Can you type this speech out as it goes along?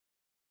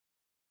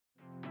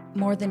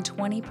More than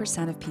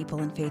 20% of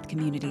people in faith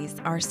communities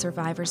are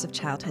survivors of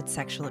childhood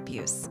sexual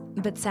abuse.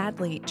 But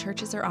sadly,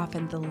 churches are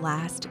often the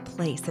last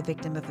place a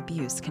victim of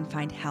abuse can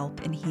find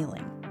help and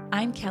healing.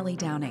 I'm Kelly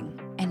Downing,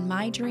 and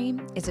my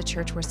dream is a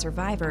church where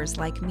survivors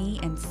like me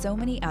and so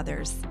many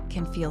others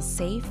can feel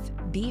safe,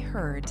 be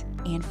heard,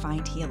 and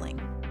find healing.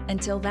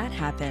 Until that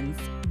happens,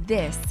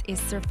 this is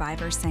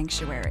Survivor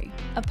Sanctuary,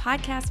 a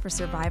podcast for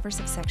survivors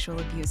of sexual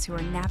abuse who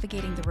are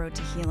navigating the road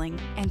to healing,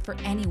 and for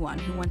anyone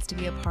who wants to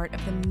be a part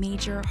of the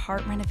major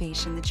heart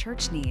renovation the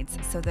church needs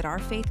so that our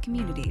faith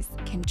communities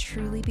can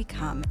truly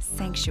become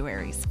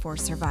sanctuaries for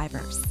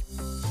survivors.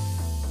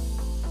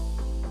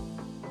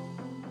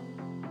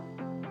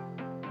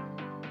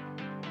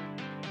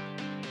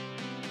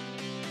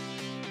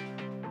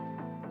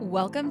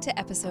 Welcome to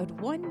episode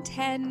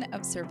 110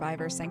 of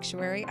Survivor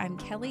Sanctuary. I'm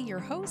Kelly, your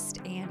host,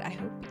 and I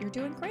hope you're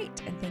doing great.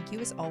 And thank you,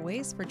 as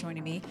always, for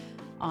joining me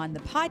on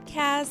the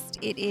podcast.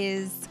 It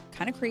is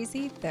kind of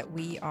crazy that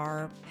we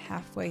are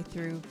halfway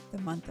through the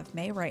month of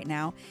May right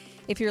now.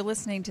 If you're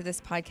listening to this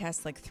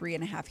podcast like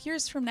 3.5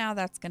 years from now,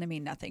 that's going to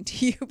mean nothing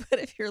to you. But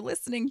if you're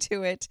listening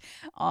to it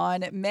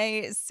on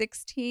May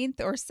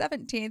 16th or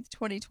 17th,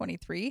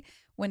 2023,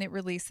 when it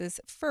releases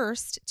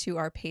first to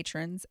our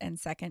patrons and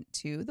second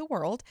to the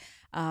world,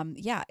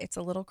 it's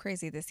a little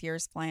crazy. This year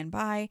is flying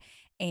by,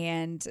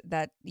 and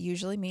that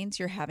usually means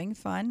you're having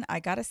fun. I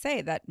got to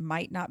say, that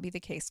might not be the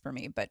case for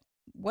me, but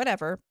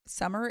whatever.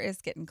 Summer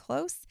is getting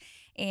close,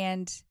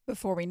 and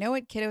before we know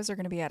it, kiddos are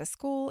going to be out of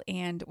school,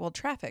 and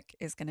traffic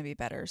is going to be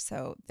better.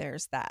 So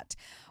there's that.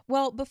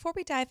 Well, before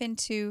we dive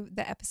into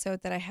the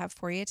episode that I have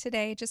for you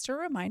today, just a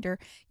reminder,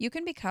 you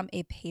can become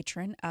a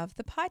patron of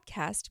the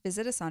podcast.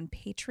 Visit us on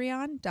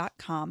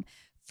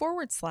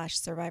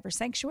patreon.com/Survivor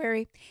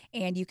Sanctuary,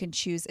 and you can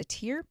choose a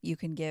tier. You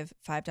can give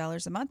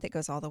 $5 a month. It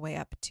goes all the way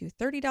up to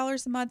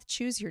 $30 a month.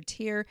 Choose your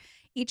tier.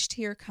 Each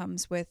tier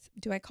comes with,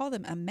 do I call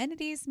them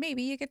amenities?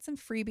 Maybe you get some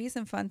freebies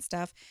and fun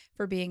stuff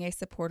for being a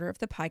supporter of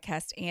the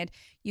podcast, and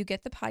you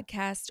get the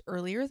podcast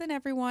earlier than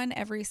everyone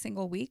every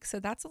single week. So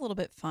that's a little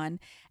bit fun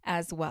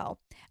as well.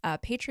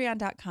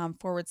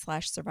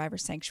 Patreon.com/Survivor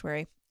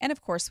Sanctuary. And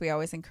of course, we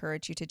always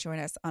encourage you to join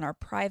us on our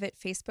private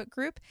Facebook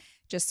group.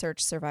 Just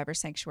search Survivor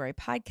Sanctuary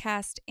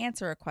Podcast,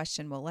 answer a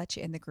question, we'll let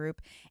you in the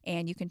group,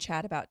 and you can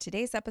chat about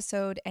today's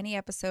episode, any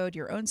episode,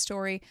 your own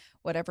story,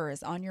 whatever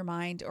is on your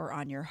mind or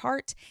on your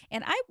heart.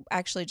 And I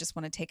actually just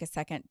want to take a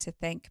second to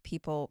thank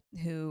people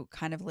who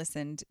kind of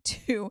listened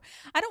to,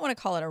 I don't want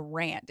to call it a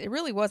rant. It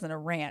really wasn't a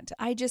rant.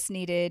 I just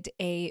needed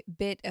a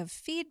bit of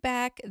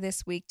feedback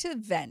this week to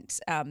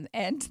vent.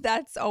 And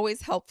that's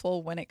always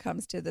helpful when it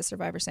comes to the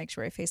Survivor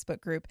Sanctuary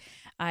Facebook group.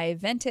 I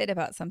vented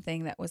about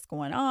something that was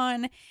going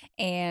on,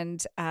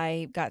 and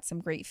I got some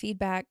great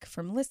feedback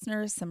from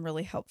listeners, some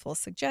really helpful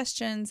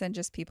suggestions, and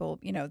just people,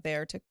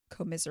 there to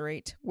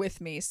commiserate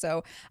with me.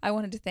 So I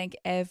wanted to thank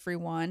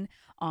everyone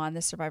on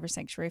the Survivor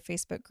Sanctuary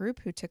Facebook group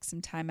who took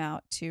some time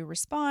out to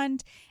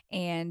respond,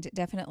 and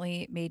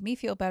definitely made me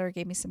feel better,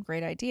 gave me some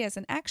great ideas.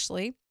 And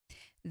actually,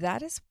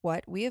 that is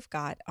what we have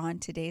got on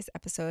today's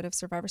episode of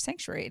Survivor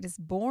Sanctuary. It is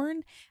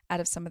born out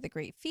of some of the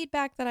great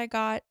feedback that I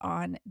got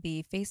on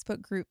the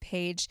Facebook group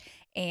page,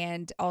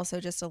 and also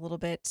just a little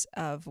bit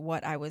of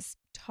what I was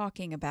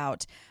talking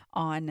about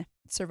on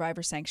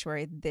Survivor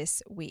Sanctuary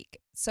this week.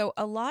 So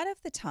a lot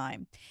of the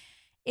time,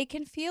 it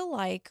can feel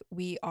like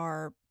we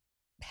are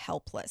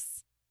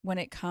helpless when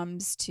it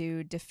comes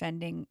to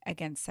defending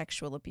against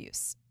sexual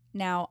abuse.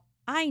 Now,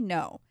 I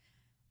know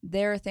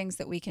there are things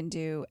that we can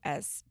do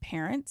as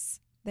parents.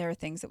 There are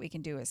things that we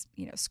can do as,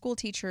 school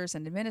teachers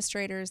and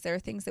administrators. There are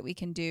things that we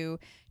can do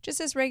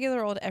just as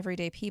regular old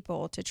everyday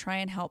people to try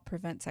and help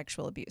prevent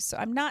sexual abuse. So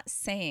I'm not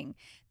saying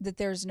that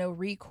there's no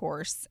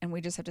recourse and we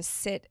just have to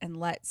sit and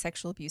let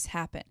sexual abuse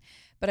happen.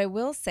 But I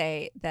will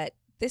say that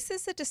this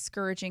is a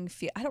discouraging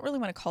field. I don't really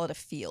want to call it a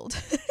field.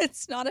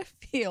 It's not a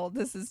field.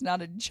 This is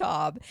not a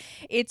job.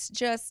 It's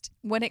just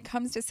when it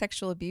comes to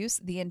sexual abuse,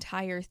 the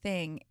entire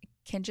thing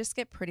can just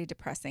get pretty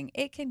depressing.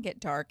 It can get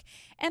dark.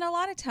 And a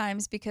lot of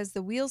times, because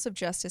the wheels of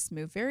justice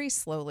move very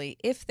slowly,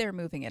 if they're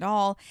moving at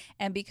all,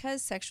 and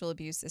because sexual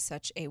abuse is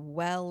such a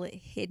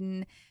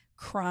well-hidden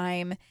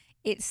crime,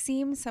 it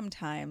seems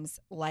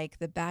sometimes like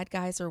the bad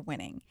guys are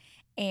winning.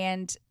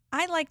 And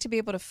I like to be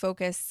able to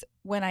focus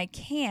when I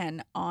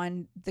can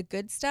on the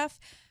good stuff.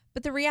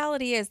 But the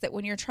reality is that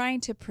when you're trying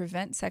to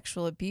prevent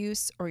sexual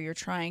abuse, or you're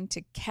trying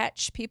to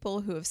catch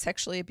people who have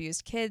sexually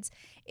abused kids,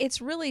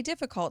 it's really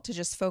difficult to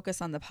just focus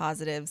on the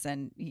positives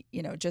and,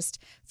 just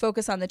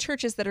focus on the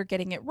churches that are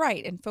getting it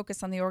right and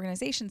focus on the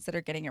organizations that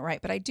are getting it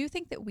right. But I do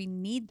think that we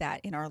need that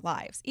in our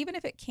lives, even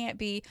if it can't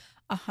be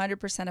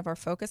 100% of our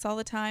focus all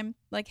the time.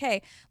 Like,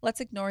 hey,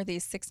 let's ignore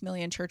these 6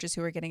 million churches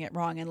who are getting it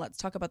wrong, and let's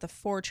talk about the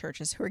 4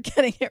 churches who are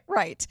getting it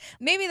right.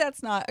 Maybe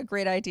that's not a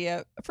great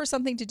idea for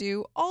something to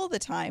do all the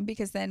time,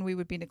 because then we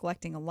would be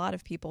neglecting a lot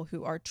of people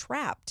who are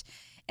trapped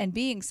and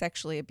being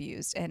sexually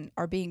abused and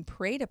are being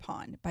preyed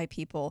upon by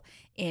people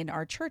in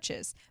our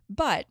churches.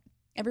 But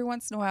every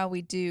once in a while,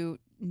 we do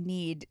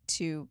need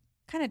to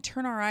kind of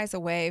turn our eyes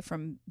away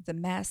from the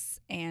mess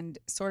and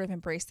sort of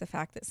embrace the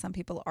fact that some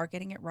people are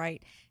getting it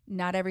right.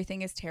 Not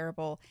everything is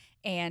terrible.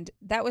 And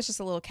that was just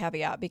a little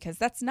caveat because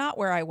that's not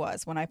where I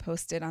was when I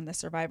posted on the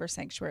Survivor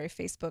Sanctuary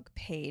Facebook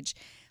page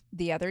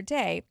the other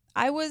day.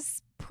 I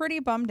was pretty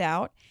bummed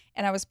out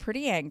and I was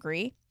pretty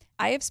angry.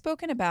 I have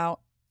spoken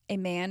about a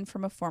man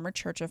from a former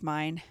church of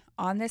mine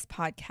on this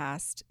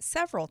podcast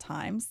several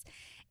times.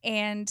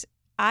 And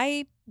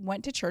I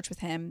went to church with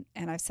him,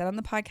 and I've said on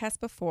the podcast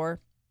before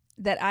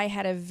that I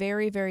had a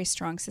very, very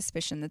strong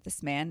suspicion that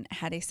this man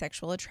had a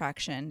sexual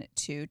attraction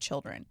to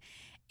children.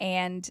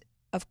 And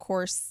of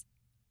course,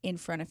 in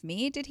front of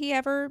me, did he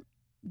ever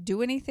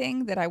do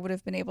anything that I would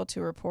have been able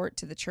to report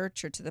to the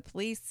church or to the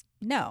police?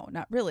 No,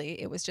 not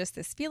really. It was just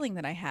this feeling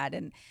that I had.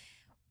 And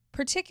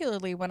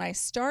particularly when I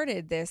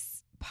started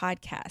this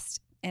podcast,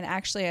 and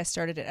actually I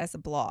started it as a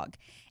blog.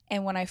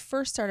 And when I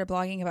first started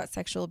blogging about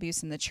sexual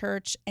abuse in the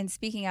church and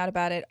speaking out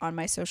about it on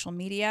my social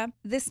media,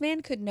 this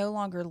man could no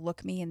longer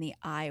look me in the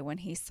eye when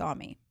he saw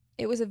me.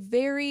 It was a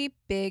very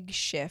big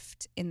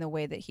shift in the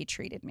way that he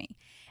treated me.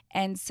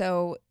 And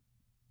so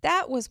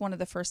that was one of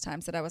the first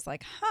times that I was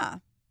like,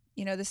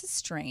 this is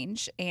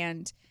strange.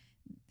 And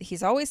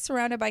he's always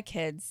surrounded by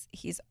kids.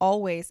 He's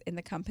always in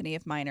the company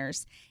of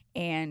minors,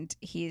 and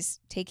he's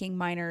taking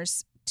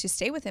minors to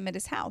stay with him at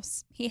his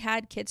house. He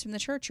had kids from the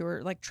church who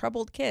were like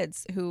troubled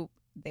kids who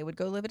they would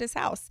go live at his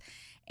house.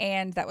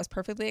 And that was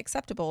perfectly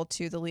acceptable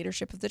to the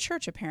leadership of the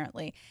church,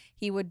 apparently.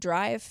 He would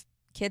drive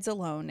kids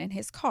alone in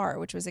his car,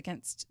 which was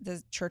against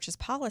the church's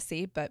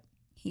policy, but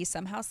he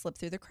somehow slipped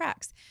through the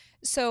cracks.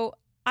 So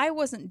I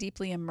wasn't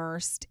deeply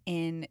immersed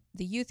in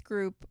the youth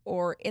group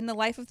or in the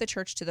life of the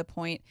church to the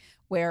point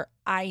where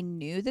I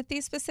knew that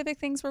these specific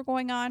things were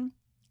going on.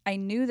 I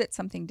knew that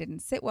something didn't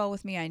sit well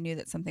with me. I knew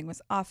that something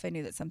was off. I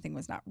knew that something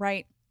was not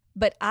right.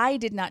 But I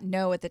did not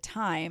know at the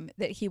time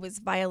that he was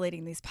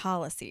violating these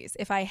policies.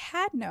 If I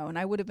had known,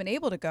 I would have been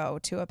able to go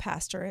to a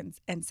pastor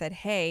and said,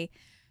 hey,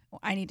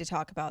 I need to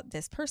talk about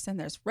this person.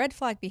 There's red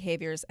flag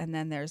behaviors, and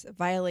then there's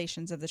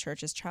violations of the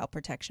church's child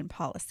protection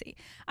policy.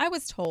 I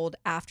was told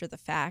after the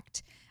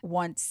fact,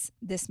 once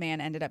this man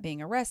ended up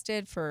being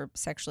arrested for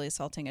sexually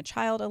assaulting a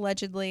child,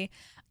 allegedly,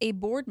 a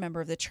board member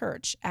of the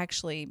church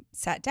actually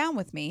sat down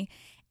with me,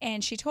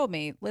 and she told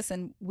me,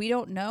 listen, we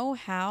don't know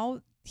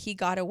how he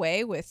got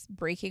away with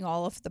breaking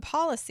all of the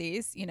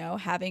policies,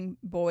 having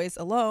boys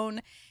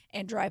alone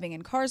and driving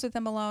in cars with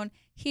them alone.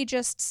 He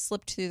just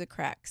slipped through the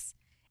cracks.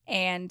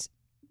 And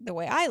the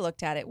way I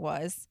looked at it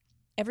was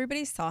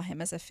everybody saw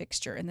him as a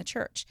fixture in the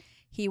church.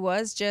 He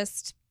was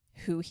just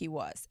who he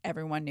was.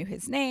 Everyone knew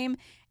his name.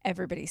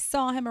 Everybody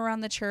saw him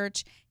around the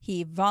church.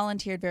 He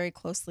volunteered very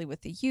closely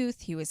with the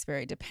youth. He was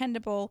very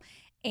dependable.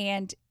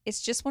 And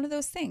it's just one of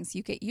those things.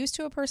 You get used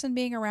to a person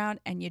being around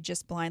and you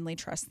just blindly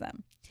trust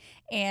them.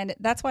 And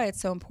that's why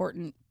it's so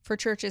important for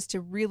churches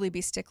to really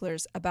be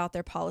sticklers about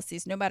their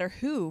policies, no matter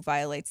who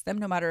violates them,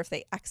 no matter if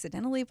they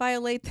accidentally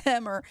violate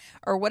them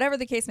or whatever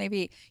the case may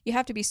be. You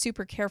have to be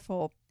super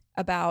careful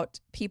about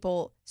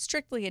people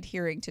strictly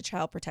adhering to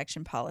child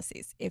protection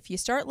policies. If you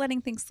start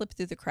letting things slip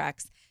through the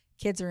cracks,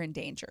 kids are in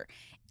danger.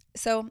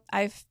 So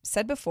I've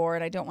said before,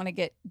 and I don't want to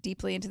get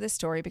deeply into this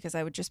story because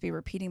I would just be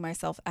repeating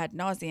myself ad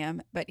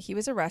nauseum, but he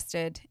was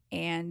arrested,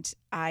 and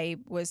I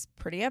was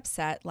pretty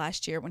upset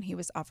last year when he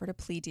was offered a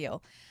plea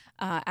deal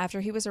after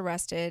he was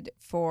arrested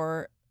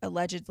for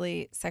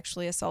allegedly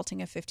sexually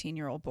assaulting a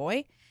 15-year-old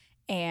boy.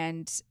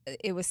 And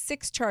it was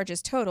 6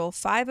 charges total,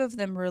 5 of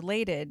them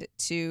related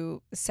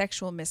to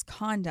sexual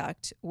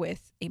misconduct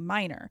with a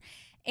minor.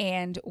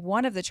 And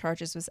one of the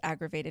charges was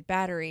aggravated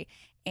battery,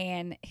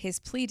 and his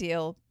plea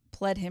deal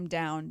pled him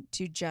down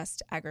to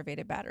just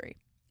aggravated battery.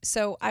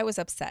 So I was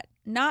upset,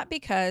 not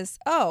because,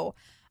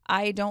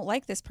 I don't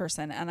like this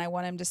person and I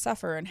want him to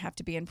suffer and have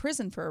to be in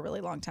prison for a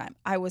really long time.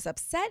 I was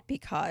upset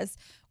because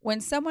when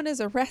someone is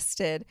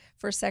arrested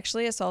for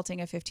sexually assaulting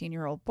a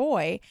 15-year-old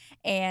boy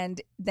and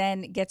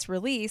then gets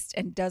released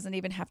and doesn't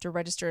even have to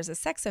register as a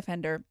sex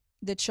offender,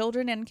 the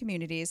children and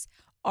communities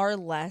are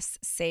less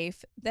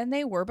safe than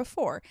they were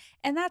before.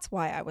 And that's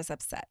why I was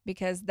upset,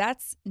 because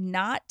that's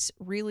not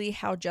really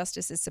how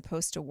justice is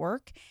supposed to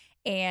work.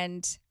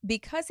 And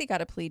because he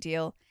got a plea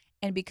deal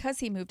and because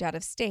he moved out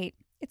of state,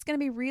 it's going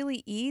to be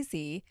really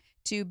easy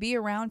to be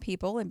around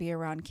people and be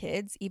around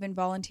kids, even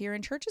volunteer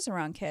in churches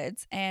around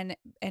kids, and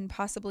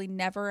possibly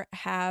never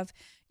have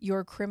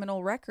your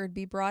criminal record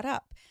be brought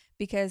up.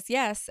 Because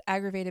yes,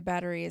 aggravated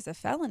battery is a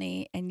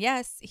felony, and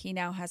yes, he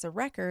now has a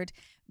record,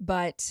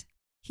 but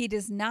he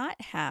does not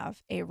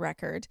have a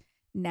record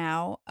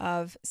now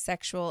of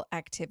sexual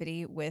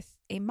activity with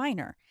a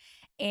minor.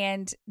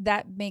 And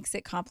that makes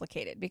it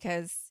complicated,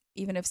 because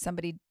even if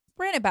somebody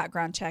ran a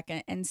background check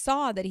and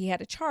saw that he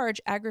had a charge,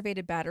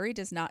 aggravated battery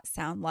does not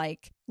sound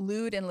like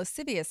lewd and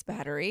lascivious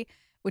battery,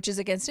 which is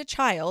against a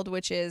child,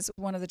 which is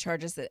one of the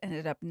charges that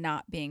ended up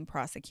not being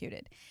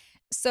prosecuted.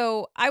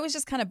 So I was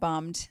just kind of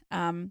bummed.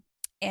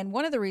 And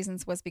one of the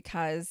reasons was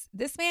because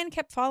this man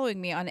kept following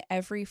me on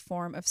every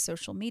form of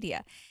social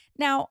media.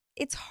 Now,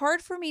 it's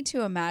hard for me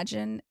to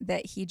imagine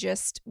that he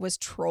just was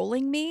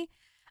trolling me.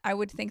 I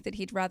would think that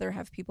he'd rather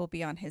have people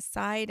be on his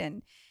side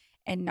and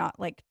not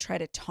like try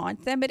to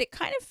taunt them. But it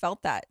kind of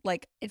felt that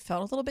like it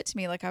felt a little bit to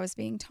me like I was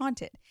being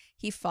taunted.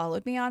 He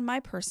followed me on my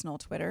personal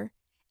Twitter,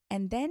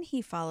 and then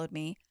he followed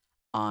me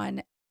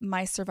on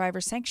my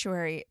Survivor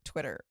Sanctuary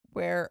Twitter,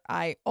 where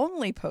I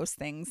only post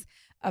things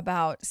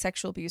about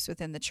sexual abuse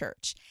within the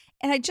church.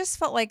 And I just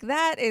felt like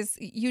that is,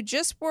 you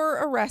just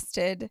were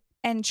arrested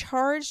and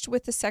charged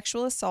with the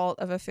sexual assault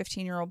of a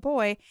 15-year-old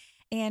boy.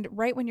 And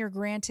right when you're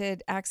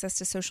granted access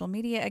to social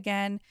media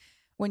again,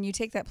 when you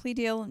take that plea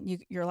deal,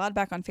 you're allowed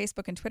back on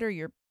Facebook and Twitter,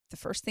 the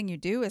first thing you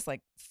do is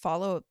like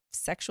follow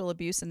sexual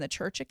abuse in the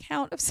church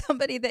account of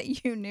somebody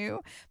that you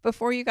knew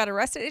before you got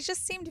arrested. It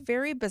just seemed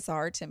very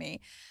bizarre to me.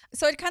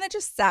 So I kind of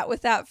just sat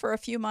with that for a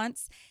few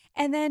months.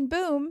 And then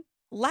boom,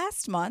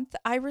 last month,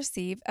 I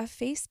received a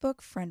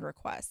Facebook friend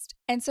request.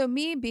 And so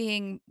me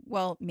being,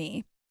 well,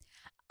 me,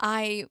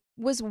 I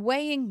was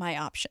weighing my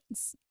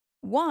options.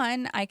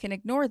 One, I can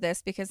ignore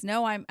this because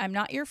no, I'm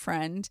not your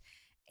friend.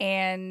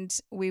 And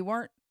we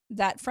weren't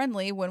that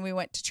friendly when we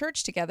went to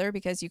church together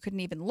because you couldn't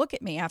even look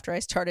at me after I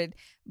started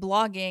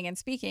blogging and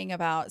speaking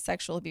about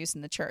sexual abuse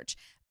in the church.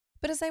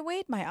 But as I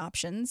weighed my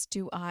options,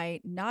 do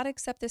I not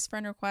accept this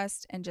friend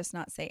request and just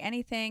not say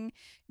anything?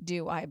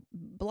 Do I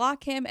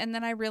block him? And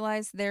then I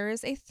realized there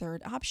is a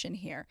third option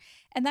here,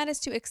 and that is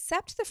to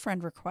accept the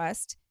friend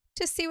request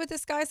to see what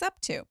this guy's up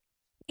to.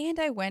 And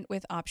I went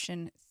with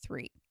option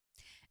 3.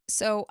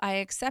 So I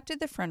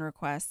accepted the friend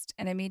request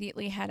and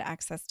immediately had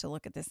access to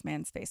look at this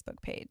man's Facebook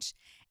page.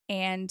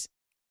 And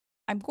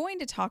I'm going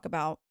to talk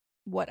about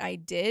what I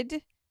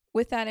did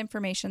with that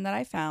information that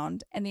I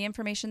found and the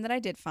information that I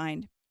did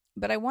find.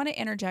 But I want to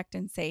interject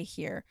and say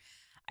here,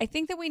 I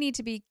think that we need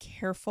to be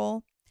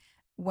careful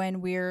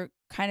when we're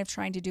kind of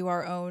trying to do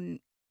our own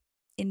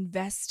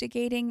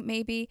investigating,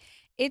 maybe.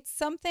 It's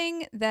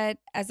something that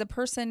as a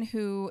person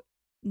who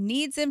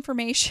needs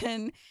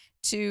information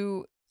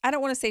to, I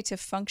don't want to say to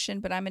function,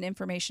 but I'm an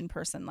information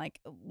person. Like,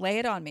 lay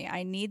it on me.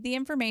 I need the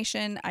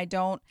information. I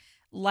don't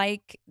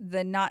like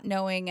the not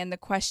knowing and the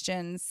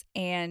questions.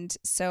 And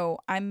so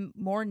I'm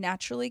more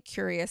naturally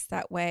curious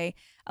that way.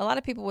 A lot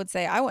of people would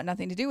say, I want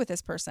nothing to do with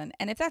this person.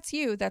 And if that's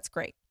you, that's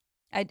great.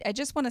 I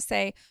just want to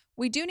say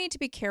we do need to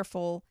be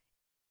careful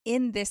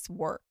in this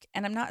work.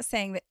 And I'm not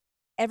saying that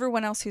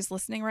everyone else who's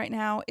listening right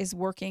now is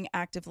working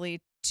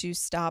actively to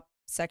stop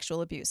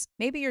sexual abuse.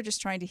 Maybe you're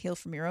just trying to heal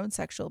from your own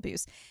sexual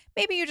abuse.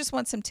 Maybe you just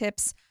want some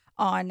tips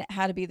on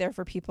how to be there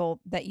for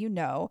people that you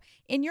know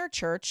in your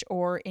church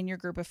or in your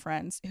group of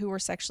friends who were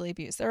sexually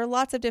abused. There are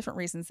lots of different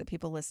reasons that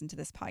people listen to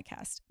this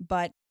podcast.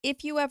 But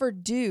if you ever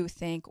do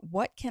think,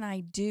 what can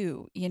I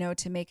do,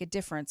 to make a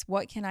difference?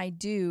 What can I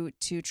do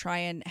to try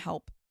and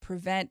help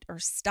prevent or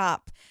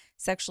stop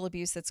sexual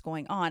abuse that's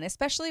going on,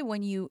 especially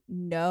when you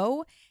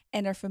know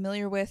and are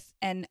familiar with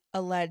an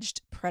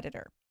alleged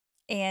predator?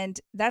 And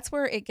that's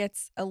where it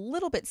gets a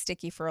little bit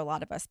sticky for a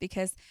lot of us,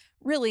 because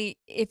really,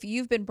 if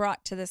you've been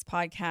brought to this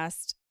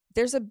podcast,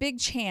 there's a big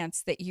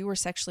chance that you were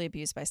sexually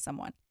abused by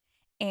someone.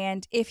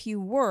 And if you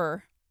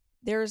were,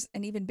 there's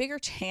an even bigger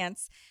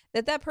chance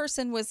that that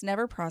person was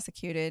never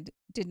prosecuted,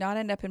 did not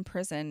end up in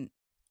prison,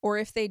 or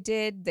if they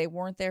did, they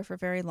weren't there for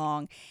very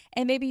long.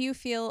 And maybe you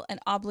feel an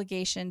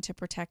obligation to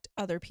protect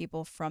other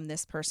people from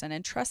this person.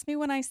 And trust me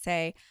when I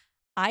say,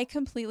 I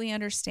completely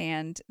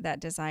understand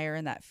that desire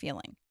and that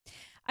feeling.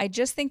 I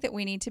just think that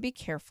we need to be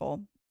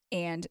careful,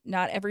 and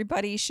not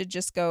everybody should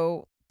just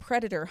go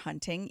predator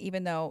hunting,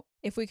 even though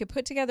if we could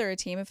put together a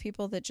team of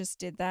people that just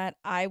did that,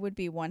 I would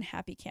be one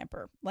happy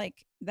camper.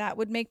 Like, that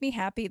would make me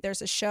happy.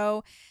 There's a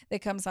show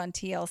that comes on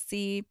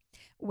TLC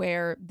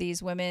where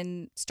these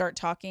women start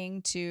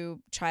talking to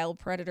child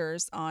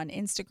predators on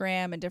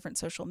Instagram and different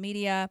social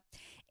media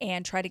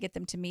and try to get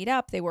them to meet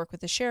up. They work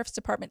with the sheriff's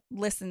department.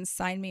 Listen,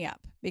 sign me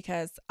up,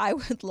 because I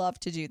would love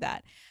to do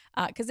that,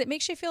 because it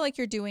makes you feel like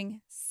you're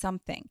doing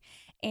something.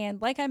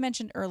 And like I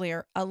mentioned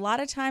earlier, a lot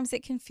of times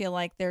it can feel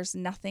like there's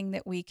nothing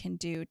that we can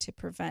do to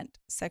prevent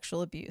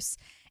sexual abuse.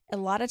 A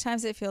lot of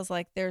times it feels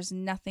like there's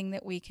nothing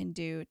that we can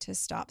do to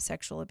stop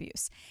sexual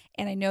abuse.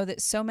 And I know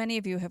that so many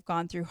of you have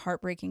gone through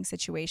heartbreaking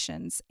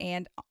situations.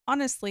 And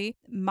honestly,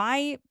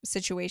 my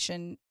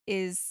situation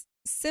is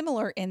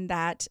similar in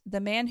that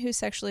the man who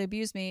sexually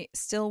abused me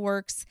still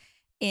works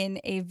in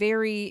a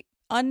very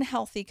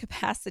unhealthy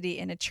capacity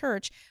in a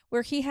church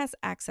where he has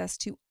access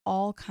to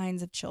all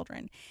kinds of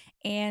children.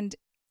 And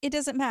it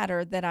doesn't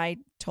matter that I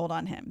told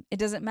on him. It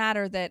doesn't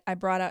matter that I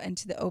brought out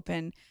into the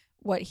open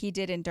what he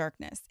did in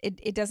darkness.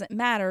 It doesn't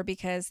matter,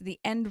 because the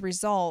end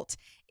result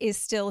is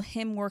still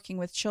him working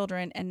with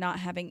children and not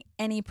having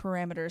any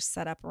parameters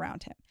set up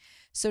around him.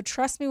 So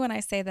trust me when I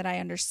say that I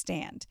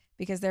understand,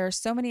 because there are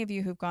so many of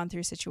you who've gone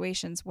through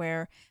situations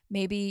where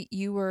maybe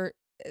you were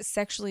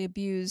sexually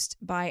abused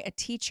by a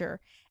teacher,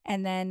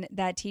 and then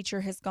that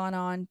teacher has gone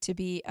on to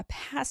be a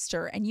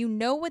pastor, and you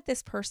know what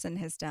this person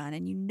has done,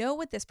 and you know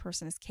what this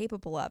person is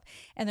capable of,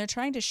 and they're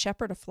trying to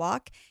shepherd a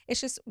flock.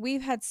 It's just,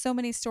 we've had so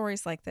many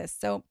stories like this.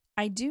 So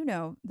I do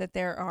know that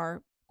there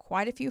are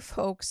quite a few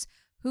folks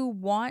who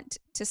want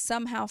to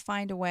somehow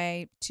find a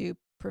way to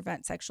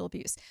prevent sexual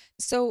abuse.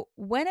 So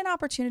when an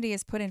opportunity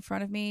is put in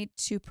front of me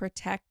to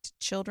protect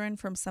children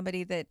from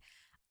somebody that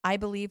I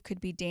believe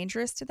could be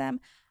dangerous to them,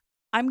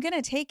 I'm going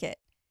to take it.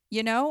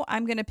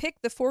 I'm going to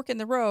pick the fork in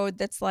the road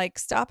that's like,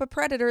 stop a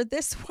predator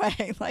this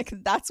way. Like,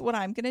 that's what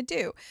I'm going to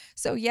do.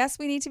 So, yes,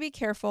 we need to be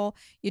careful.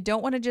 You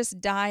don't want to just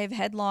dive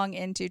headlong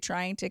into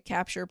trying to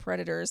capture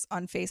predators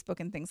on Facebook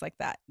and things like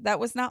that.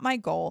 That was not my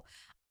goal.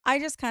 I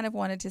just kind of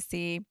wanted to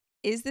see,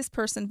 is this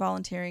person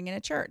volunteering in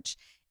a church?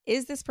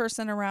 Is this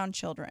person around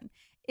children?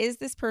 Is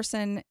this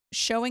person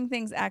showing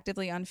things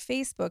actively on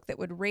Facebook that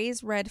would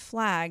raise red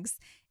flags?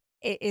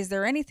 Is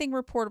there anything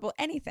reportable,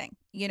 anything,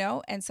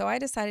 And so I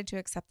decided to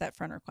accept that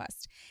friend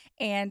request.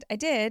 And I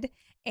did.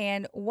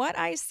 And what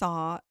I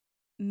saw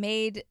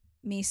made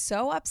me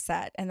so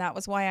upset. And that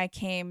was why I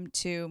came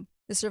to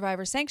the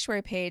Survivor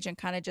Sanctuary page and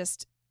kind of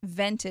just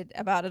vented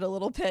about it a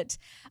little bit.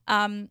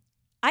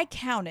 I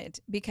counted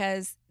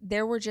because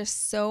there were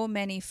just so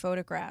many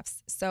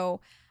photographs.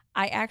 So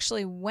I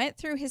actually went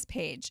through his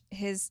page.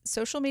 His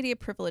social media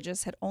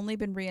privileges had only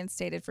been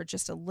reinstated for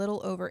just a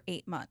little over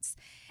 8 months.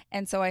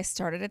 And so I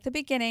started at the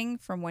beginning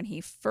from when he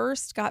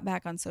first got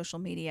back on social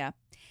media,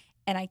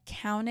 and I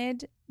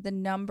counted the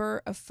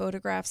number of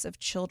photographs of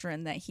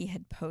children that he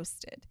had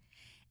posted.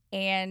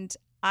 And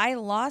I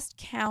lost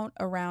count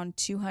around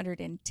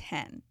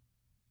 210.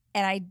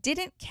 And I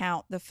didn't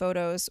count the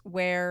photos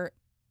where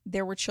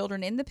there were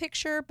children in the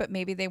picture, but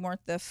maybe they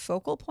weren't the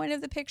focal point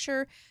of the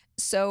picture.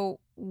 So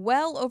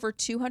well over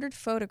 200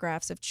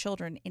 photographs of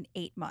children in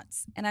 8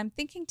 months. And I'm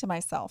thinking to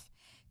myself,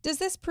 does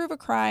this prove a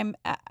crime?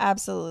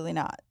 Absolutely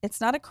not.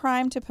 It's not a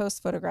crime to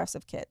post photographs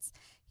of kids.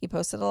 He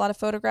posted a lot of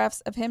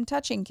photographs of him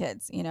touching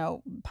kids,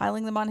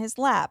 piling them on his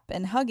lap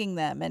and hugging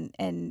them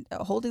and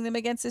holding them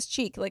against his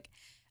cheek. Like,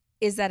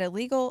 is that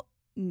illegal?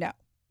 No.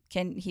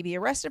 Can he be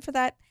arrested for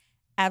that?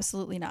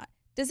 Absolutely not.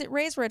 Does it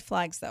raise red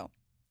flags, though?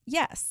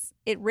 Yes,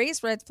 it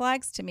raised red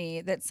flags to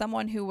me that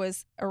someone who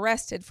was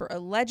arrested for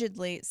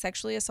allegedly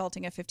sexually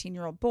assaulting a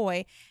 15-year-old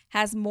boy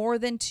has more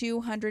than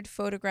 200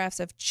 photographs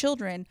of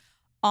children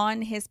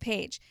on his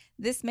page.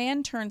 This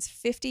man turns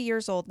 50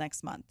 years old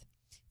next month.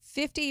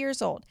 50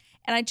 years old.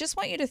 And I just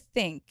want you to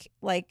think,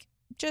 like,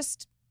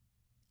 just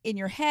in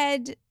your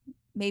head,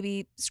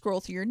 maybe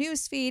scroll through your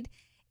news feed.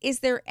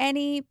 Is there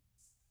any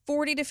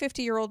 40 to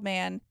 50-year-old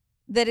man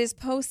that is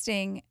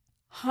posting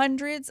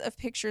hundreds of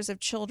pictures of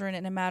children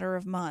in a matter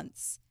of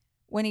months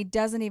when he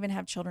doesn't even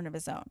have children of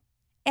his own?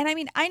 And I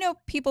mean, I know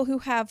people who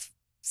have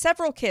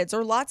several kids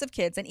or lots of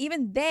kids, and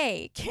even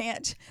they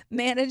can't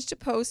manage to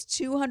post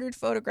 200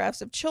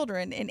 photographs of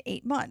children in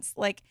 8 months.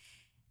 Like,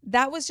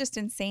 that was just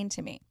insane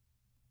to me.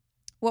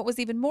 What was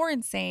even more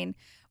insane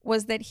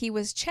was that he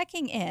was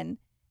checking in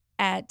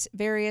at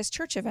various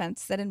church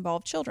events that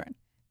involved children.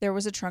 There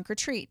was a trunk or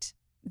treat.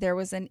 There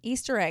was an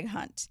Easter egg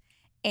hunt.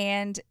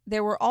 And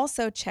there were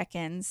also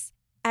check-ins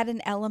at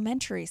an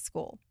elementary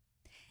school.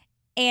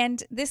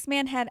 And this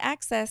man had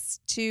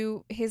access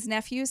to his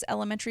nephew's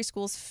elementary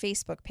school's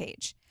Facebook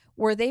page,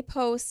 where they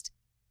post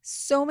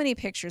so many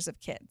pictures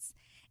of kids.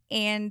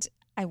 And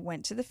I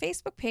went to the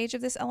Facebook page of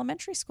this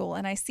elementary school,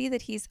 and I see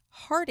that he's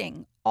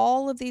hearting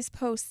all of these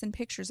posts and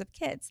pictures of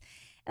kids.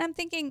 And I'm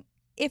thinking,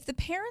 if the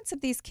parents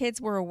of these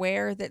kids were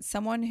aware that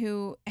someone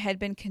who had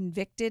been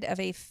convicted of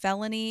a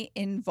felony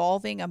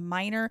involving a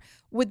minor,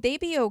 would they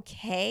be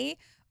okay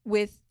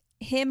with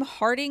him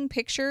hearting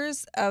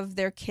pictures of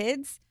their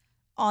kids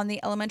on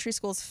the elementary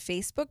school's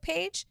Facebook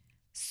page?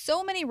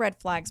 So many red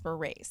flags were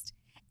raised.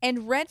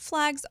 And red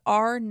flags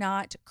are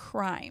not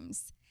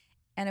crimes.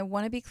 And I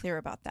want to be clear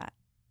about that.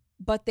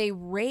 But they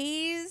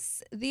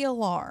raise the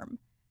alarm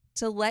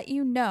to let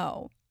you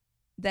know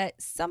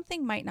that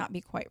something might not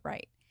be quite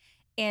right.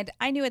 And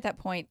I knew at that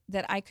point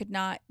that I could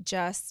not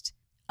just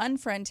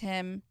unfriend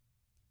him,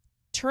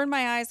 turn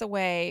my eyes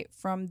away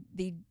from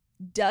the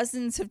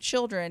dozens of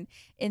children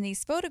in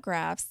these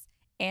photographs,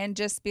 and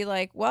just be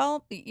like,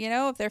 well,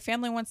 if their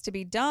family wants to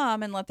be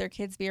dumb and let their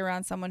kids be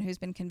around someone who's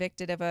been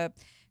convicted of a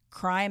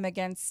crime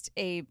against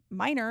a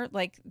minor,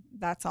 like,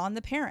 that's on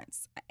the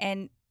parents.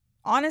 And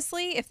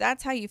honestly, if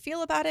that's how you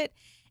feel about it,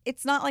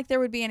 it's not like there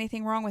would be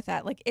anything wrong with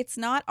that. Like, it's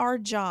not our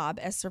job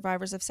as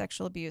survivors of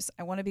sexual abuse.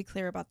 I want to be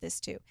clear about this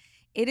too.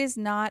 It is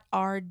not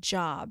our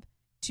job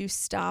to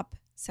stop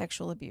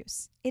sexual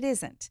abuse. It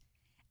isn't.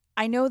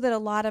 I know that a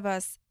lot of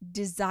us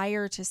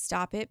desire to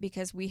stop it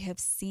because we have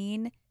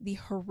seen the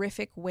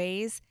horrific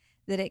ways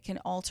that it can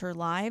alter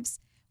lives.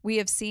 We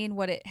have seen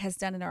what it has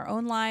done in our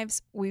own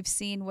lives. We've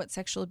seen what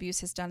sexual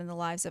abuse has done in the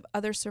lives of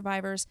other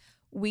survivors.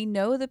 We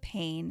know the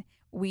pain.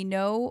 We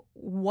know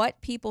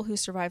what people who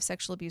survive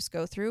sexual abuse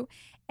go through.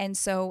 And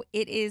so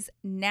it is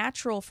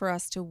natural for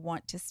us to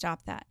want to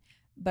stop that.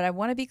 But I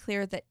want to be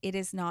clear that it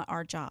is not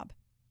our job.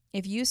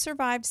 If you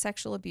survived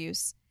sexual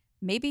abuse,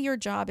 maybe your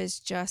job is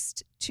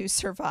just to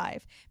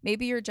survive.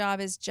 Maybe your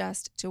job is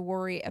just to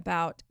worry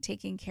about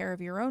taking care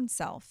of your own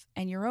self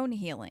and your own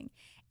healing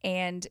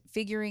and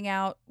figuring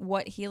out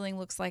what healing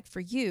looks like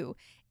for you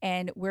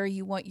and where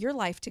you want your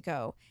life to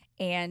go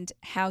and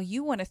how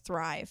you want to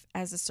thrive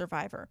as a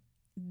survivor.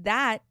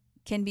 That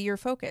can be your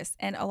focus.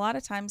 And a lot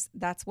of times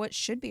that's what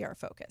should be our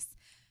focus.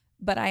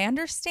 But I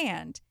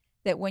understand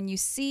that when you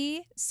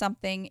see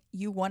something,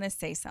 you want to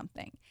say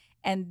something.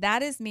 And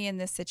that is me in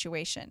this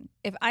situation.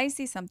 If I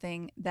see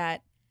something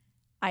that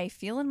I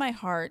feel in my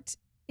heart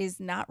is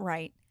not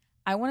right,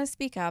 I want to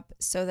speak up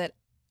so that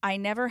I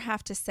never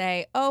have to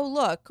say, oh,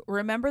 look,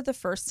 remember the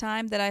first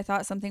time that I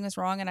thought something was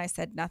wrong and I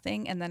said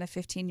nothing, and then a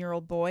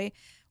 15-year-old boy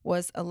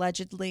was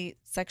allegedly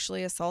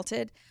sexually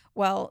assaulted?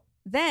 Well,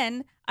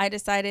 then I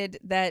decided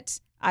that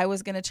I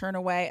was going to turn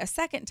away a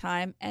second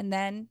time, and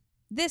then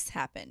this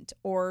happened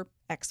or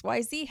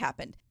XYZ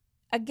happened.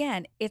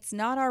 Again, it's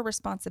not our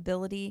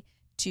responsibility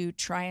to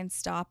try and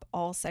stop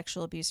all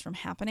sexual abuse from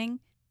happening.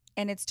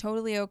 And it's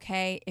totally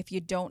okay if you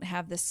don't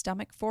have the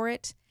stomach for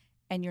it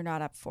and you're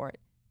not up for it.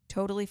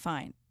 Totally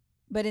fine.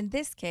 But in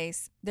this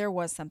case, there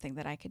was something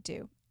that I could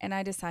do, and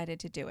I decided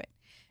to do it.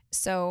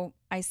 So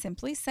I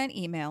simply sent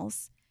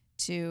emails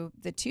to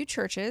the 2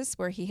 churches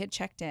where he had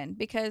checked in,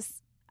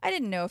 because I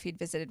didn't know if he'd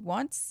visited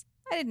once.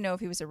 I didn't know if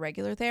he was a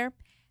regular there.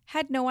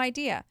 Had no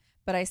idea.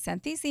 But I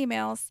sent these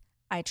emails.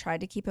 I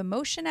tried to keep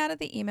emotion out of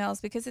the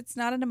emails because it's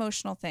not an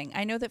emotional thing.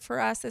 I know that for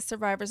us as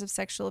survivors of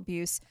sexual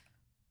abuse,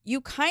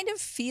 you kind of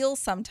feel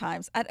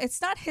sometimes,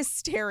 it's not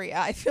hysteria.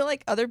 I feel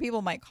like other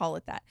people might call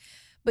it that,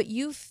 but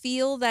you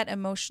feel that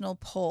emotional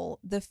pull,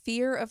 the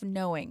fear of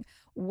knowing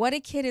what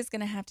a kid is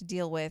going to have to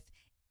deal with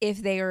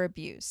if they are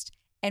abused.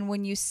 And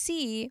when you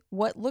see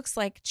what looks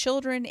like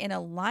children in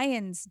a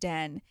lion's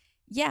den,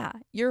 yeah,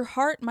 your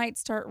heart might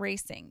start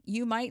racing.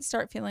 You might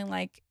start feeling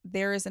like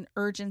there is an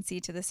urgency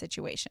to the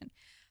situation.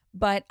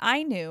 But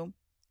I knew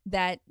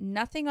that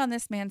nothing on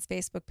this man's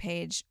Facebook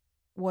page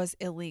was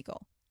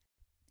illegal.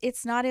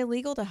 It's not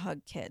illegal to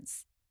hug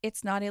kids.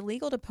 It's not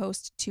illegal to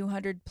post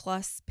 200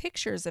 plus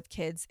pictures of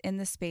kids in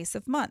the space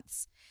of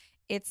months.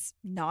 It's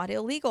not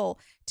illegal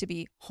to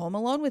be home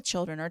alone with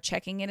children or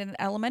checking in an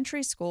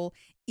elementary school,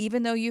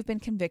 even though you've been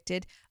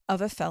convicted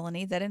of a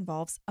felony that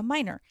involves a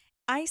minor.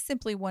 I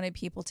simply wanted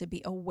people to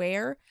be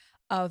aware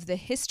of the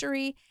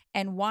history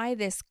and why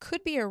this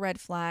could be a red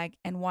flag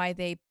and why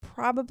they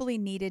probably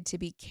needed to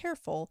be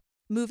careful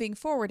moving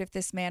forward if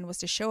this man was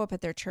to show up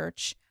at their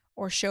church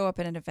or show up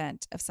at an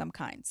event of some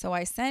kind. So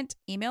I sent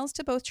emails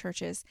to both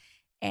churches,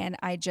 and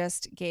I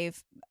just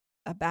gave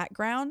a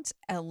background,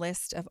 a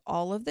list of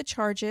all of the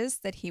charges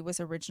that he was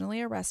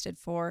originally arrested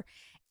for,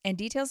 and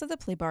details of the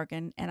plea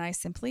bargain. And I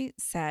simply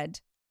said,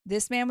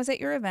 this man was at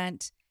your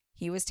event.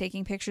 He was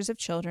taking pictures of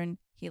children.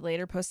 He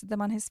later posted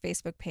them on his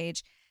Facebook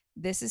page.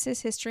 This is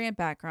his history and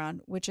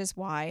background, which is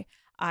why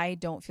I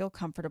don't feel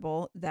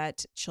comfortable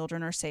that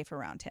children are safe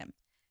around him.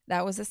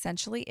 That was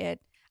essentially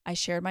it. I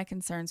shared my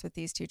concerns with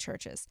these 2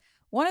 churches.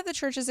 One of the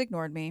churches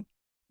ignored me.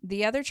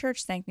 The other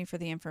church thanked me for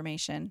the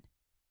information.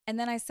 And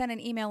then I sent an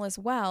email as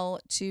well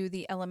to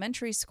the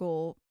elementary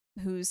school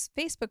whose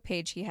Facebook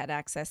page he had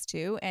access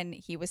to, and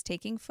he was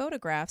taking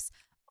photographs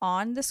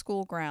on the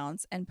school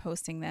grounds and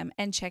posting them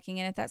and checking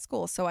in at that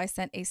school. So I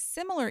sent a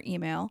similar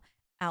email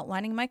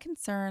outlining my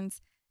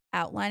concerns,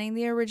 outlining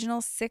the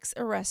original 6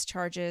 arrest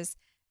charges,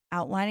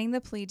 outlining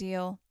the plea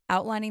deal,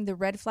 outlining the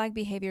red flag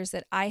behaviors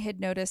that I had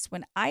noticed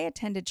when I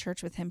attended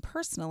church with him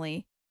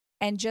personally,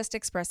 and just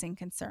expressing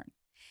concern.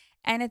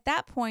 And at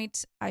that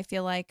point, I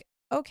feel like,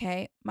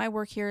 okay, my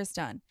work here is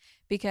done,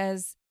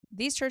 because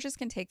these churches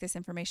can take this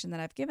information that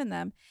I've given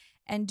them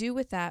and do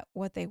with that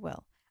what they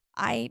will.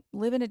 I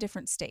live in a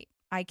different state.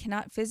 I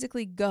cannot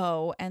physically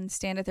go and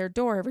stand at their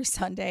door every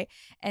Sunday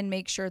and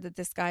make sure that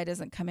this guy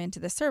doesn't come into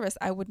the service.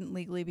 I wouldn't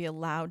legally be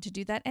allowed to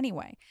do that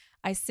anyway.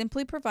 I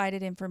simply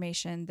provided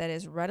information that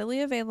is readily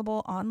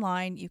available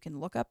online. You can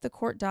look up the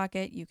court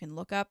docket. You can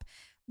look up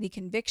the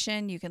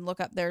conviction. You can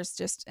look up, there's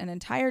just an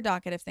entire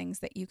docket of things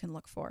that you can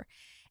look for.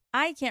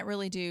 I can't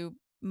really do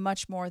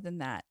much more than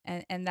that.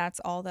 And that's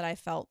all that I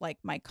felt like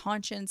my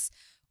conscience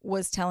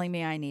was telling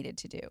me I needed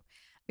to do.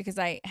 Because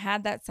I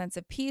had that sense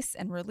of peace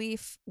and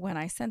relief when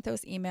I sent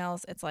those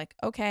emails. It's like,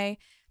 okay,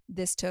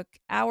 this took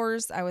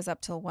hours. I was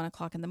up till 1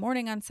 o'clock in the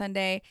morning on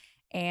Sunday.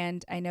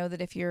 And I know that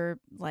if you're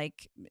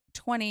like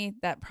 20,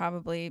 that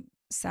probably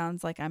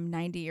sounds like I'm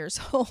 90 years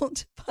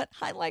old, but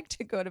I like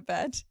to go to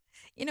bed,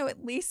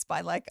 at least by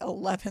like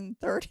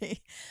 11:30.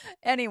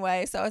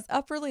 Anyway, so I was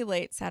up really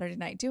late Saturday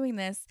night doing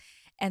this.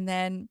 And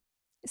then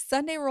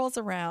Sunday rolls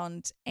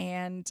around,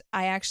 and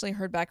I actually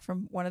heard back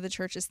from one of the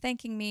churches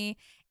thanking me,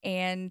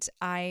 and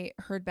I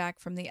heard back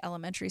from the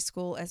elementary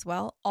school as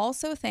well,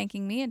 also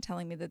thanking me and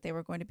telling me that they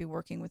were going to be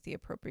working with the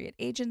appropriate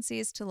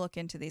agencies to look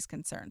into these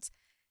concerns.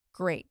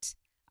 Great.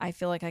 I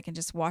feel like I can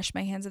just wash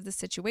my hands of the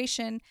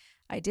situation.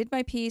 I did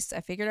my piece.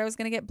 I figured I was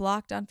going to get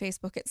blocked on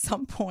Facebook at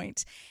some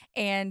point,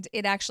 and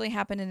it actually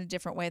happened in a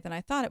different way than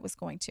I thought it was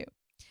going to.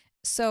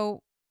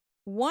 So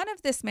one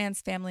of this man's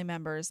family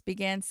members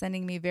began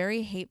sending me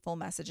very hateful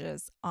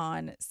messages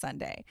on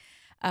Sunday,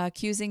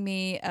 accusing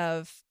me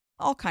of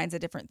all kinds of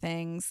different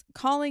things,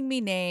 calling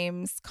me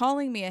names,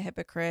 calling me a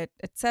hypocrite,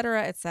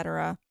 etc.,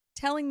 etc.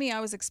 telling me I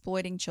was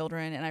exploiting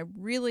children, and I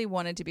really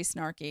wanted to be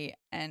snarky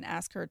and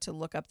ask her to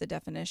look up the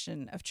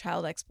definition of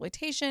child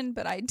exploitation,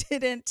 but I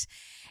didn't.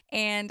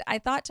 And I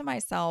thought to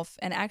myself,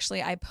 and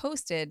actually I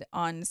posted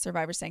on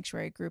Survivor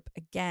Sanctuary group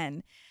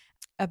again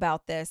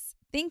about this,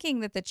 thinking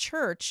that the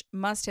church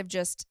must have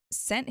just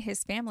sent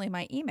his family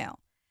my email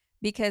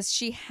because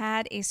she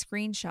had a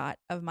screenshot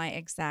of my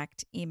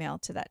exact email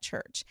to that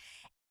church.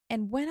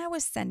 And when I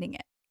was sending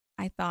it,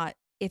 I thought,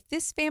 if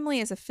this family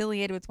is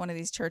affiliated with one of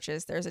these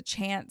churches, there's a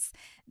chance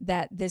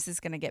that this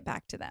is going to get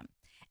back to them.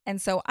 And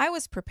so I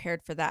was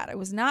prepared for that. I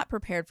was not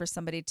prepared for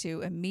somebody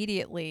to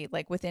immediately,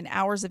 like within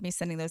hours of me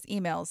sending those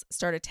emails,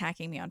 start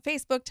attacking me on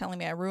Facebook, telling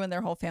me I ruined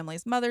their whole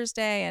family's Mother's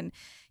Day and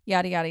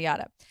yada, yada,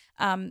 yada.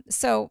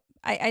 So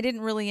I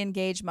didn't really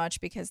engage much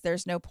because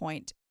there's no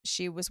point.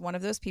 She was one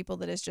of those people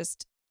that is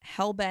just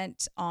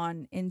hell-bent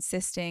on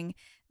insisting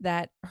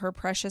that her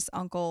precious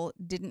uncle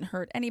didn't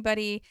hurt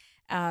anybody,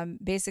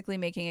 basically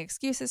making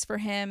excuses for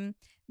him,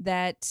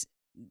 that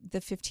the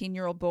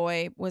 15-year-old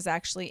boy was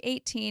actually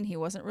 18. He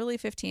wasn't really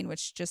 15,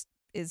 which just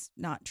is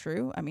not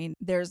true. I mean,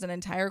 there's an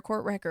entire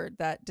court record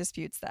that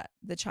disputes that.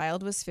 The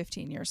child was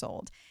 15 years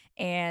old.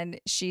 And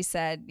she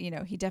said,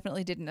 he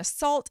definitely didn't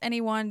assault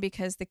anyone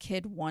because the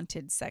kid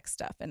wanted sex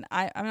stuff. And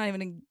I'm not even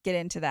going to get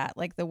into that.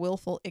 Like, the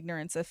willful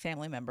ignorance of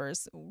family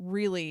members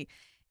really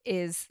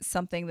is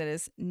something that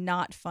is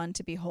not fun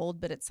to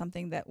behold, but it's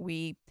something that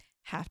we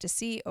have to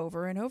see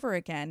over and over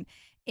again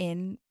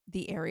in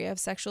the area of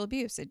sexual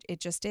abuse. It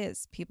just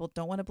is. People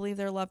don't want to believe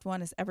their loved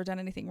one has ever done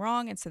anything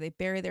wrong, and so they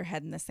bury their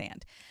head in the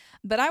sand.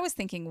 But I was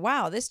thinking,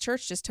 wow, this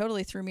church just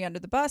totally threw me under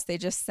the bus. They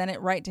just sent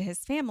it right to his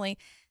family.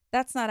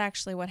 That's not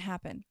actually what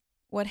happened.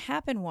 What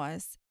happened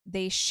was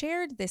they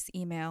shared this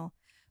email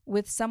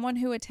with someone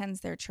who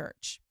attends their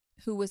church,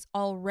 who was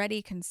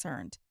already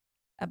concerned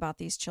about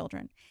these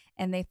children,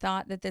 and they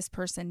thought that this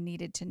person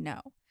needed to know.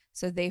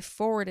 So they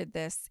forwarded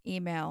this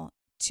email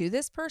to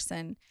this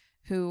person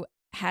who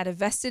had a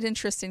vested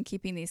interest in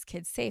keeping these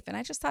kids safe. And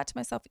I just thought to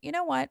myself, you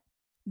know what?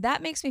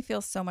 That makes me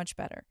feel so much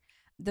better.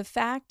 The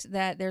fact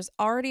that there's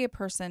already a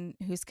person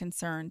who's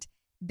concerned,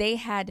 they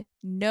had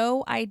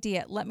no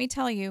idea. Let me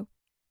tell you,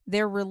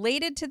 they're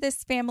related to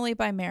this family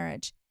by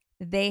marriage.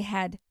 They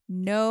had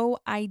no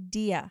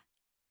idea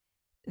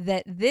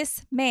that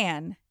this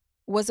man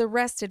was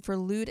arrested for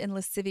lewd and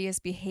lascivious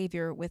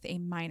behavior with a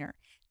minor.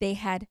 They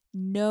had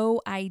no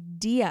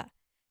idea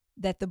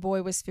that the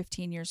boy was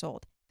 15 years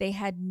old. They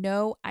had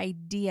no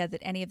idea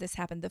that any of this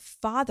happened. The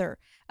father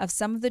of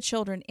some of the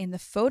children in the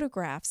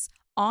photographs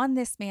on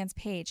this man's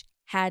page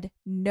had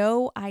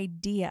no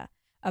idea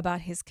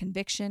about his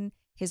conviction,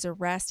 his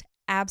arrest,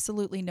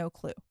 absolutely no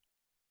clue.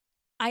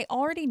 I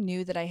already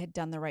knew that I had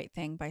done the right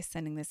thing by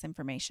sending this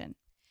information.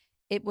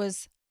 It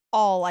was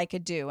all I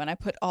could do, and I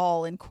put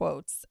all in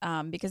quotes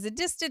because it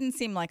just didn't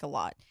seem like a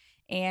lot.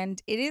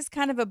 And it is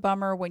kind of a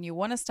bummer when you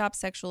want to stop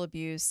sexual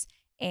abuse,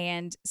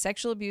 and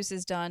sexual abuse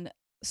is done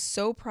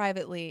so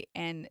privately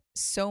and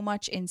so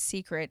much in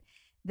secret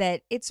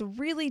that it's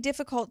really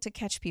difficult to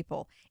catch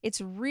people.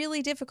 It's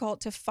really difficult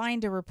to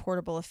find a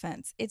reportable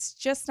offense. It's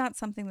just not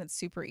something that's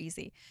super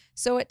easy.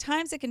 So at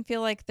times it can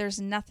feel like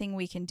there's nothing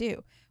we can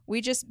do. We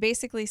just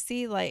basically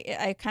see, like,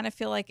 I kind of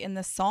feel like in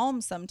the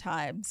Psalms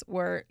sometimes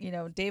where,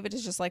 David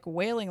is just like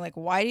wailing, like,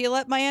 why do you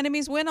let my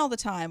enemies win all the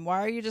time?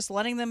 Why are you just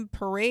letting them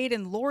parade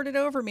and lord it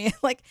over me?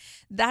 Like,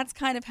 that's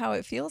kind of how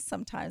it feels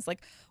sometimes.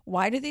 Like,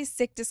 why do these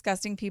sick,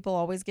 disgusting people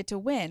always get to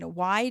win?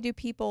 Why do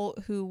people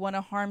who want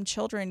to harm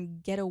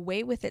children get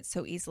away with it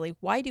so easily?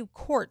 Why do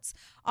courts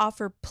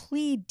offer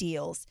plea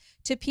deals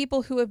to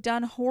people who have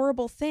done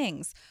horrible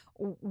things?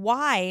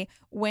 Why,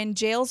 when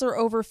jails are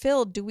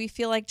overfilled, do we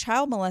feel like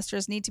child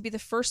molesters need to be the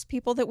first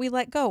people that we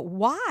let go?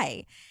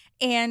 Why?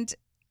 And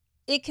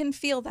it can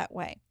feel that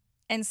way.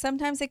 And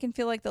sometimes it can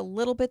feel like the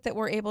little bit that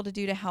we're able to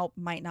do to help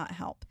might not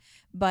help.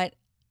 But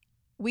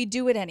we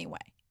do it anyway.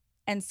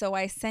 And so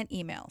I sent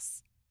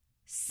emails.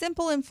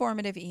 Simple,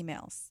 informative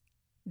emails.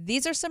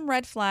 These are some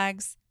red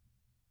flags.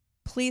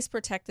 Please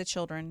protect the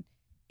children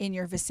in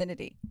your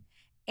vicinity.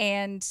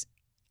 And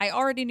I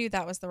already knew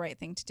that was the right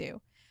thing to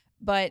do.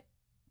 But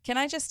can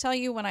I just tell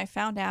you, when I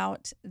found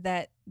out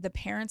that the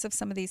parents of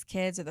some of these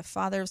kids or the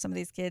father of some of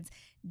these kids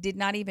did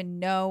not even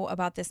know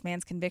about this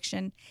man's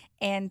conviction,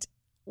 and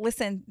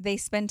listen, they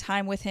spend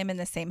time with him in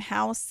the same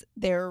house,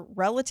 they're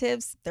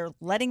relatives, they're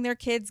letting their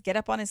kids get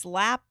up on his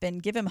lap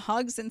and give him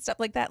hugs and stuff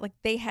like that. Like,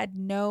 they had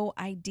no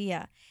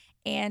idea.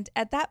 And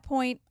at that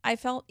point, I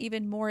felt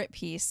even more at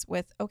peace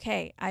with,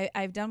 okay,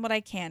 I've done what I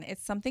can.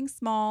 It's something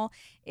small.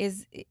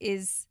 Is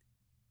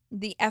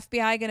the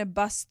FBI going to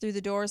bust through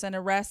the doors and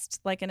arrest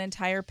like an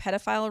entire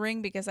pedophile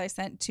ring because I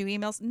sent 2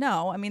 emails?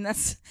 No, I mean,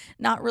 that's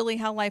not really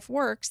how life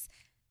works.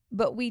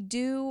 But we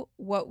do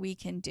what we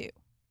can do,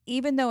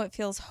 even though it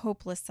feels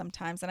hopeless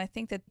sometimes. And I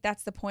think that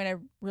that's the point I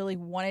really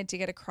wanted to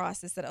get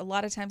across, is that a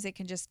lot of times it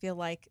can just feel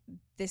like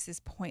this is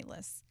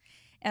pointless.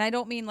 And I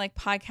don't mean like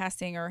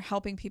podcasting or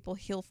helping people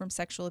heal from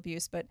sexual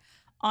abuse, but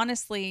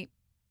honestly,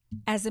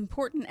 as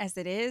important as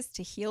it is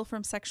to heal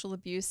from sexual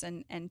abuse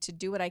and to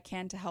do what I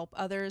can to help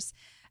others,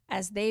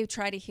 as they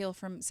try to heal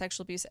from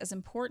sexual abuse, as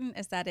important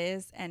as that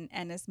is, and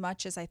as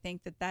much as I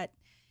think that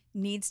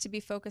needs to be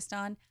focused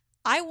on,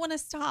 I want to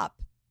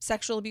stop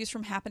sexual abuse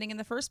from happening in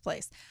the first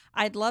place.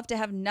 I'd love to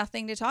have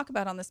nothing to talk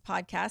about on this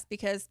podcast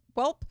because,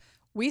 well,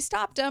 we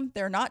stopped them.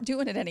 They're not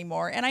doing it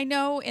anymore. And I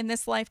know in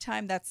this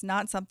lifetime, that's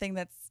not something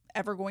that's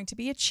ever going to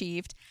be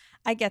achieved.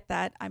 I get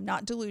that. I'm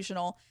not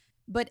delusional.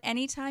 But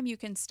anytime you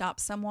can stop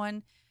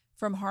someone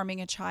from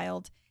harming a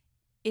child,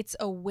 it's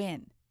a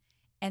win.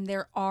 And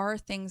there are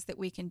things that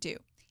we can do.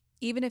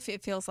 Even if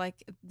it feels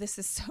like this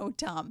is so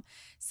dumb,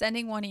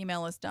 sending one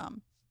email is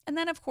dumb. And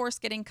then, of course,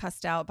 getting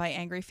cussed out by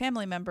angry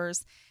family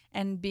members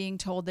and being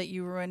told that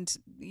you ruined,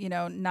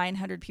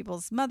 900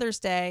 people's Mother's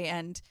Day,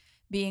 and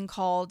being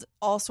called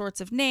all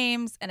sorts of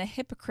names, and a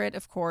hypocrite,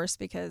 of course,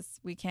 because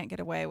we can't get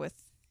away with,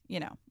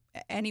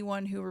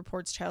 anyone who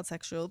reports child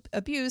sexual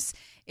abuse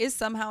is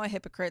somehow a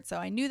hypocrite. So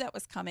I knew that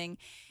was coming.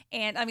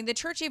 And I mean, the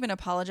church even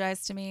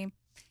apologized to me,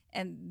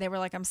 and they were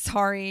like, I'm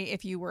sorry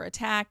if you were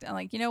attacked. I'm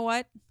like, you know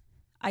what?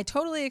 I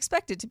totally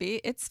expected to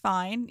be. It's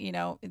fine.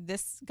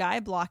 This guy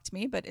blocked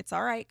me, but it's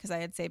all right because I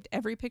had saved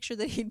every picture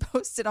that he'd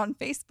posted on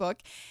Facebook.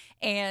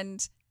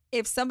 And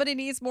if somebody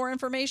needs more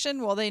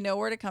information, well, they know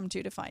where to come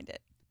to find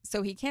it.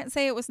 So he can't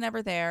say it was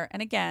never there.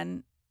 And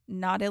again,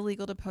 not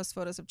illegal to post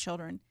photos of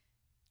children,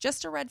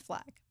 just a red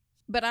flag.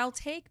 But I'll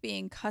take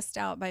being cussed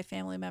out by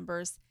family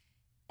members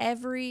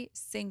every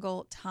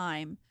single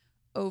time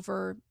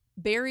over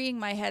burying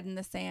my head in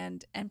the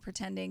sand and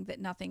pretending that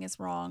nothing is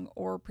wrong,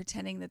 or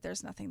pretending that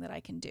there's nothing that I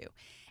can do.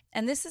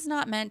 And this is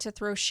not meant to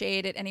throw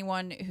shade at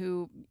anyone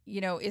who,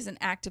 isn't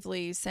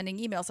actively sending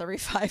emails every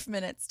 5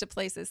 minutes to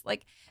places.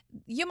 Like,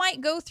 you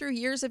might go through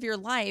years of your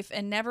life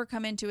and never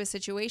come into a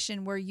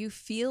situation where you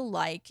feel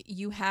like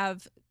you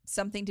have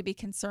something to be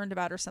concerned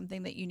about or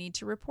something that you need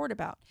to report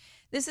about.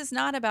 This is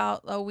not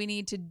about, oh, we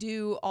need to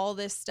do all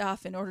this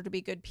stuff in order to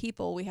be good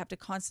people. We have to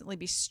constantly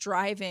be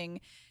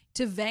striving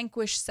to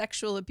vanquish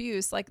sexual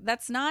abuse. Like,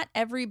 that's not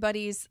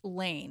everybody's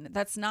lane.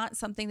 That's not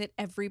something that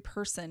every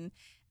person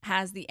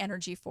has the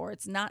energy for.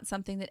 It's not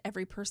something that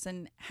every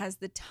person has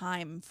the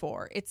time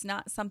for. It's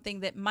not something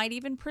that might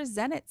even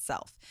present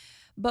itself.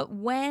 But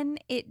when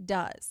it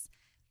does,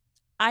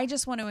 I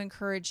just want to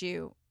encourage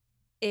you,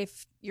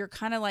 if you're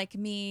kind of like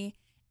me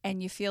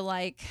and you feel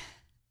like,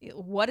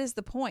 what is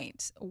the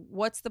point?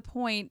 What's the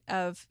point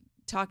of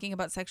talking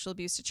about sexual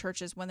abuse to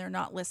churches when they're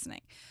not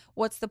listening?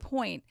 What's the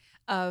point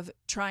of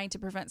trying to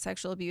prevent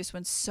sexual abuse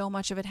when so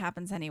much of it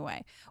happens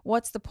anyway?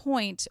 What's the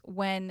point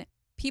when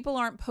people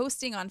aren't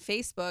posting on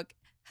Facebook,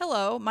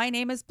 hello, my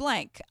name is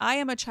blank. I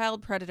am a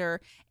child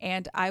predator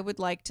and I would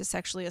like to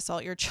sexually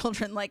assault your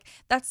children. Like,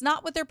 that's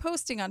not what they're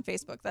posting on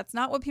Facebook. That's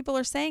not what people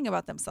are saying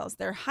about themselves.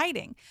 They're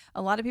hiding.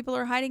 A lot of people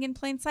are hiding in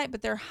plain sight,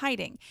 but they're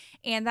hiding.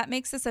 And that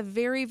makes this a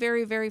very,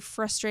 very, very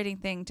frustrating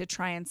thing to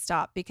try and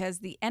stop, because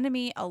the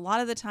enemy a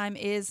lot of the time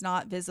is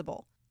not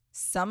visible.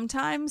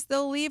 Sometimes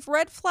they'll leave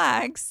red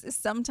flags.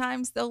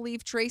 Sometimes they'll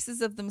leave traces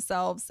of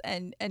themselves,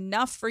 and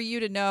enough for you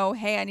to know,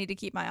 hey, I need to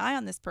keep my eye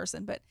on this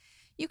person. But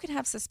you could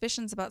have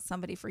suspicions about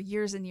somebody for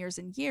years and years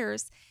and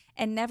years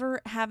and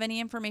never have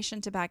any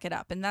information to back it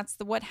up. And that's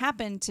what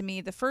happened to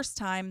me the first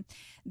time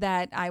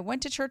that I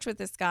went to church with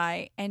this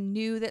guy and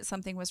knew that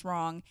something was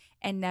wrong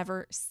and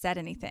never said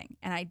anything.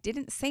 And I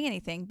didn't say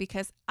anything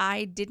because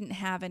I didn't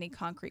have any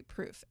concrete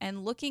proof.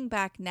 And looking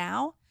back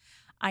now,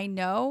 I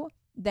know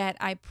that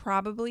I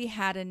probably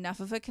had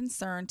enough of a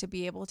concern to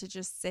be able to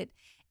just sit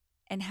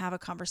and have a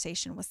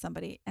conversation with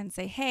somebody and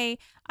say, hey,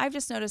 I've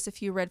just noticed a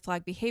few red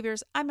flag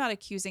behaviors. I'm not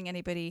accusing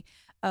anybody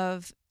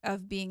of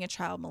being a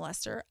child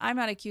molester. I'm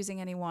not accusing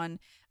anyone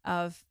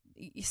of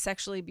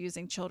sexually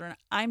abusing children.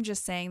 I'm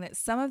just saying that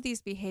some of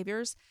these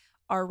behaviors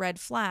are red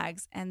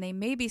flags, and they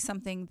may be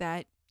something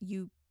that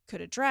you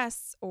could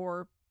address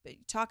or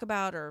talk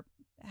about or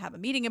have a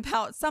meeting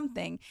about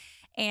something.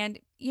 And,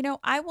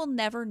 I will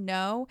never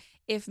know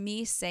if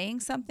me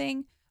saying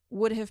something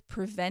would have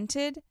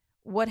prevented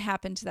what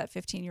happened to that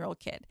 15-year-old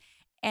kid.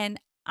 And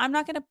I'm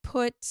not going to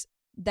put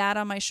that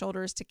on my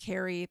shoulders to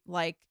carry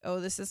like, oh,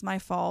 this is my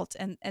fault.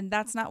 And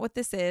that's not what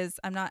this is.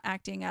 I'm not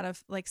acting out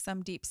of like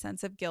some deep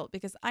sense of guilt,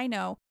 because I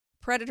know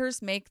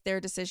predators make their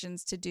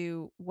decisions to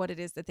do what it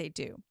is that they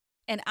do.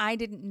 And I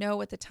didn't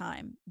know at the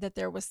time that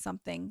there was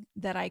something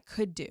that I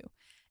could do.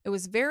 It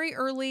was very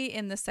early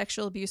in the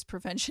sexual abuse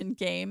prevention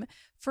game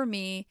for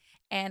me.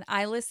 And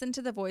I listened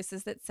to the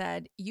voices that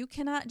said, you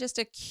cannot just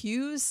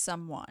accuse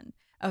someone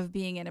of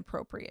being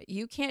inappropriate.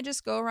 You can't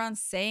just go around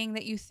saying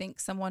that you think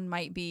someone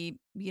might be,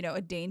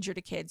 a danger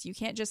to kids. You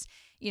can't just,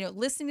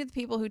 listening to the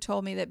people who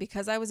told me that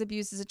because I was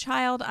abused as a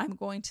child, I'm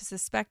going to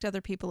suspect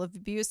other people of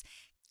abuse.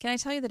 Can I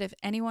tell you that if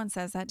anyone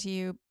says that to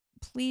you,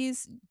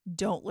 please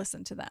don't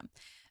listen to them.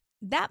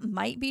 That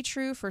might be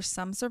true for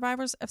some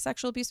survivors of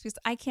sexual abuse, because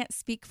I can't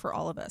speak for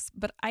all of us,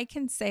 but I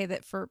can say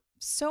that for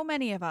so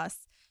many of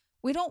us,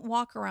 we don't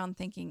walk around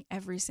thinking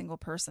every single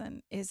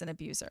person is an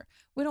abuser.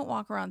 We don't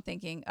walk around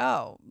thinking,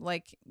 oh,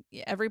 like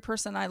every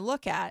person I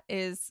look at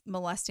is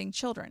molesting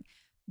children.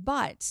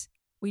 But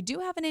we do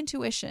have an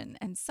intuition,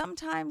 and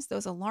sometimes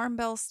those alarm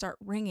bells start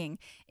ringing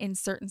in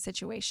certain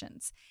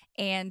situations.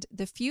 And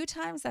the few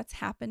times that's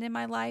happened in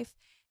my life,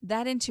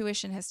 that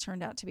intuition has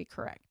turned out to be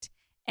correct.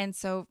 And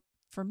so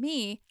for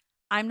me,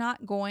 I'm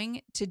not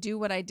going to do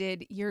what I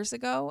did years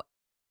ago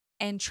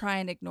and try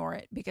and ignore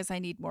it because I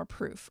need more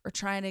proof, or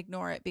try and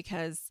ignore it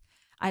because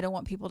I don't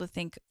want people to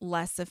think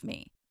less of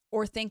me,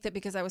 or think that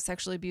because I was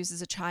sexually abused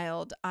as a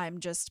child, I'm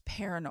just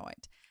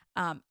paranoid.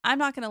 I'm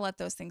not going to let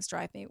those things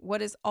drive me.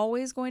 What is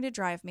always going to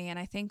drive me, and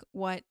I think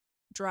what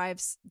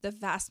drives the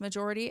vast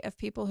majority of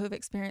people who've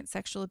experienced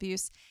sexual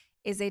abuse,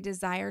 is a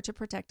desire to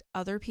protect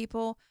other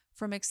people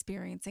from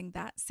experiencing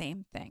that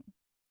same thing.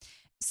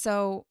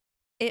 So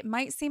it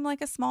might seem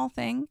like a small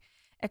thing,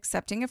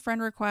 accepting a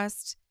friend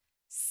request,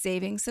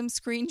 saving some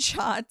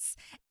screenshots,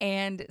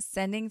 and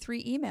sending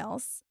 3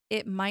 emails.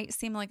 It might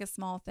seem like a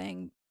small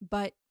thing,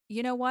 but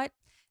you know what?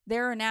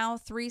 There are now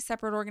 3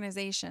 separate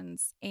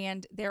organizations,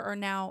 and there are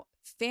now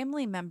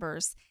family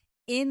members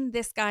in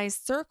this guy's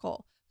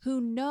circle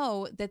who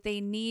know that they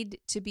need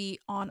to be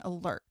on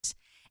alert.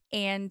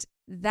 And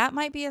that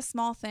might be a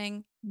small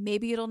thing.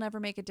 Maybe it'll never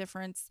make a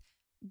difference,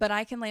 but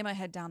I can lay my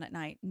head down at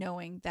night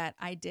knowing that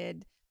I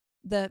did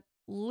the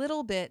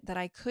little bit that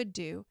I could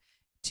do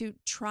to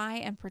try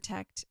and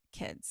protect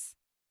kids,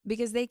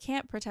 because they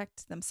can't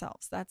protect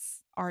themselves.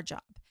 That's our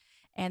job.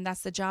 And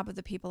that's the job of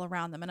the people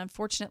around them. And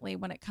unfortunately,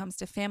 when it comes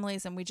to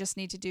families, and we just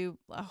need to do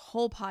a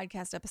whole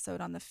podcast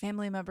episode on the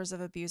family members of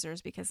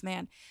abusers, because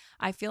man,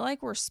 I feel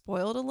like we're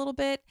spoiled a little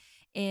bit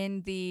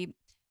in the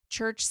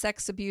church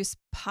sex abuse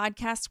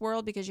podcast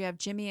world, because you have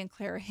Jimmy and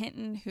Clara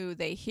Hinton, who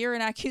they hear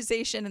an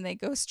accusation and they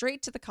go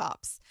straight to the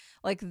cops.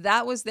 Like,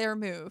 that was their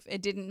move.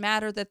 It didn't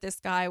matter that this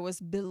guy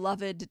was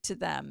beloved to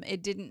them.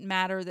 It didn't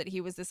matter that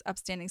he was this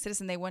upstanding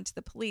citizen. They went to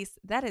the police.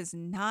 That is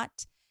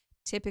not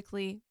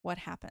typically what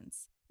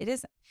happens. It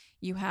isn't.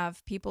 You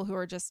have people who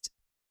are just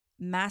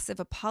massive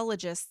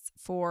apologists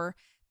for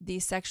the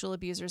sexual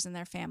abusers in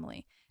their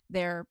family.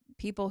 They're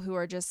people who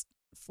are just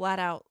flat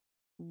out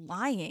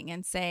lying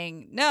and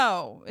saying,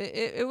 no,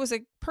 it was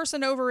a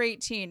person over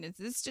 18.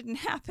 This didn't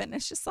happen.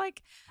 It's just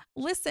like,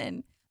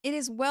 listen, it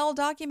is well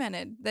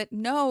documented that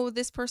no,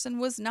 this person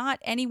was not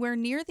anywhere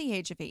near the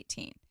age of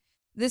 18.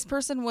 This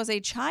person was a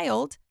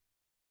child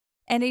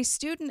and a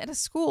student at a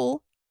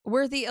school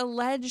where the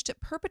alleged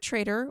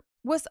perpetrator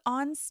was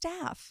on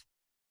staff.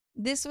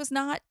 This was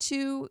not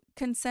 2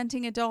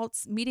 consenting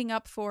adults meeting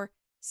up for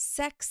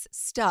sex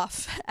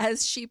stuff,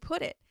 as she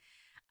put it.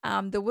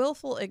 The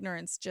willful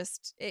ignorance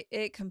just,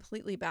 it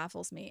completely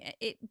baffles me.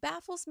 It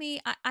baffles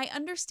me. I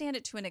understand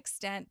it to an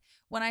extent.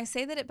 When I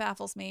say that it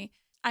baffles me,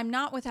 I'm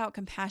not without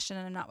compassion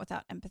and I'm not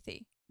without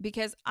empathy,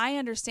 because I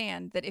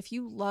understand that if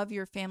you love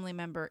your family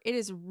member, it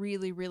is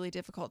really, really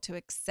difficult to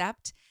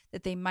accept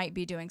that they might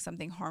be doing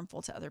something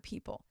harmful to other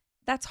people.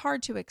 That's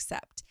hard to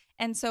accept.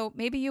 And so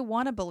maybe you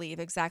want to believe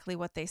exactly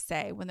what they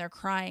say when they're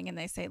crying and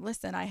they say,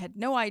 listen, I had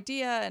no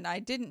idea and I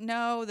didn't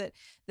know that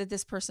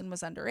this person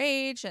was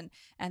underage, and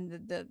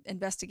the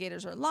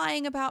investigators are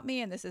lying about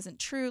me and this isn't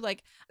true.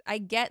 Like, I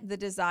get the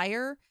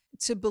desire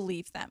to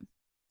believe them.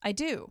 I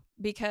do,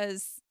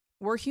 because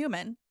we're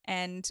human,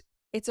 and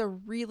it's a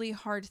really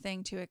hard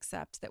thing to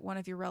accept that one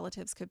of your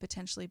relatives could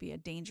potentially be a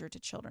danger to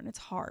children. It's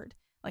hard.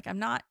 Like, I'm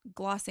not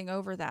glossing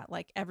over that.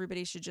 Like,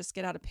 everybody should just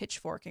get out a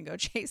pitchfork and go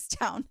chase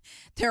down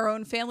their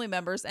own family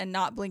members and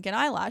not blink an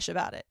eyelash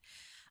about it.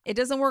 It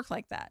doesn't work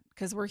like that,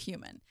 because we're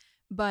human.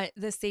 But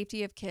the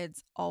safety of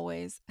kids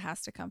always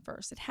has to come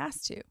first. It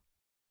has to.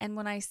 And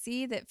when I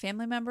see that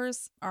family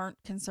members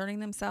aren't concerning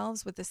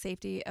themselves with the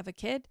safety of a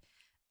kid,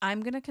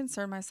 I'm going to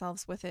concern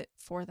myself with it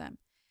for them.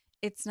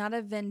 It's not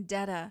a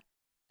vendetta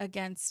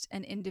against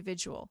an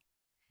individual.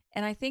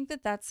 And I think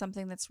that that's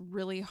something that's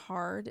really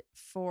hard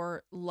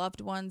for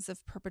loved ones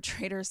of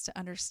perpetrators to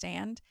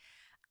understand.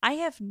 I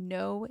have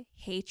no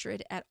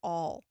hatred at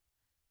all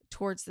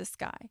towards this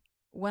guy.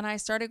 When I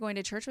started going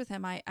to church with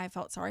him, I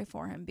felt sorry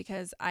for him,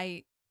 because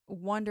I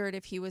wondered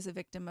if he was a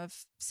victim of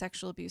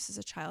sexual abuse as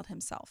a child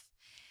himself.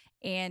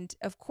 And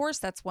of course,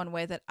 that's one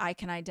way that I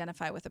can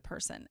identify with a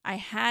person. I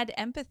had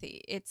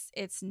empathy.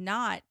 It's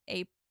not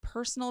a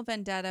personal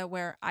vendetta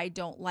where I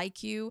don't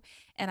like you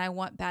and I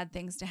want bad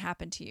things to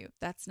happen to you.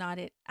 That's not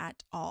it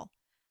at all.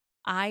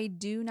 I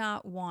do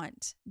not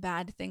want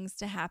bad things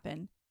to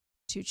happen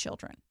to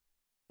children.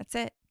 That's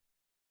it.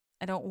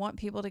 I don't want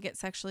people to get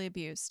sexually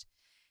abused.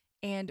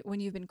 And when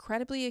you've been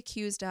credibly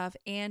accused of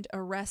and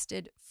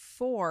arrested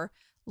for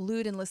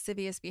lewd and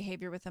lascivious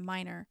behavior with a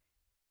minor,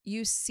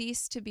 you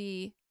cease to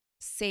be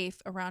safe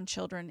around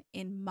children,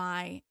 in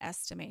my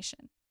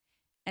estimation.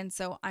 And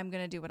so I'm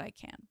going to do what I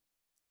can.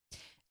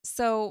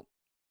 So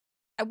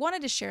I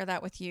wanted to share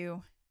that with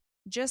you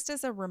just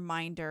as a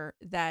reminder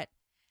that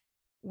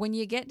when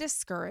you get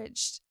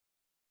discouraged,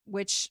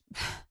 which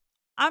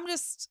I'm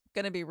just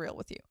going to be real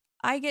with you,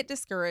 I get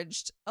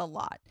discouraged a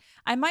lot.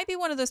 I might be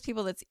one of those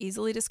people that's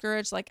easily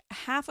discouraged. Like,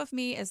 half of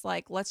me is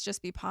like, let's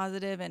just be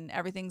positive and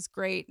everything's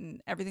great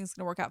and everything's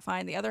going to work out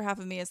fine. The other half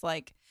of me is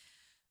like,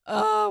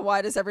 oh,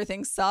 why does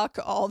everything suck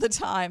all the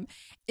time?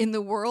 In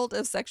the world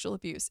of sexual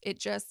abuse,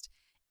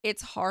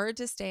 it's hard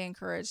to stay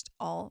encouraged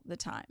all the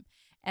time.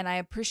 And I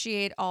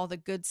appreciate all the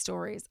good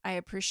stories. I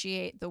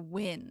appreciate the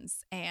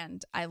wins,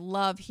 and I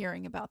love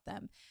hearing about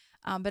them.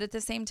 But at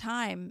the same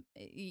time,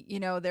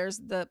 there's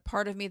the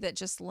part of me that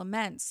just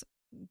laments,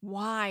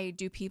 why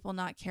do people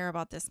not care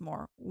about this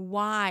more?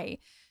 Why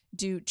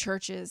do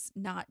churches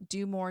not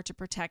do more to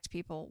protect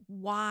people?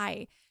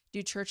 Why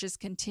do churches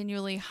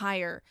continually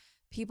hire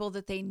people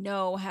that they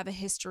know have a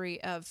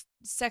history of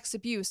sex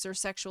abuse or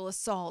sexual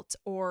assault?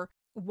 Or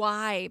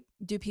why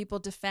do people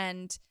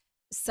defend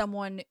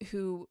someone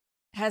who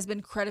has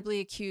been credibly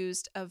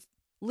accused of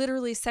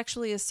literally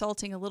sexually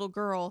assaulting a little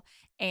girl,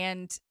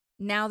 and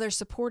now they're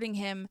supporting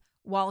him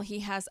while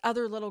he has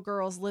other little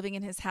girls living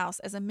in his house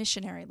as a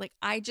missionary? Like,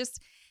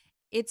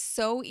 it's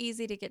so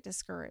easy to get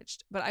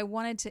discouraged, but I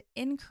wanted to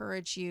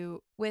encourage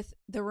you with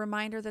the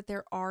reminder that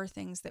there are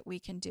things that we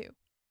can do.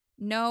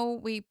 No,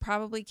 we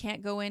probably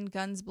can't go in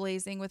guns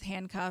blazing with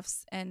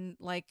handcuffs and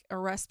like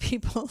arrest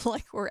people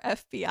like we're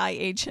FBI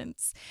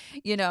agents,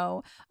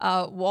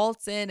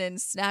 waltz in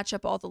and snatch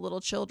up all the little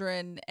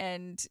children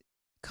and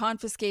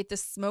confiscate the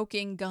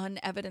smoking gun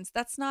evidence.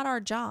 That's not our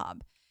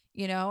job.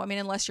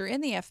 Unless you're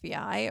in the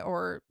FBI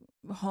or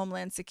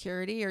Homeland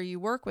Security or you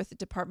work with the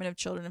Department of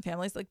Children and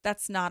Families, like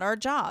that's not our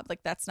job.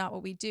 Like that's not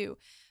what we do.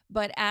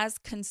 But as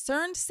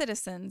concerned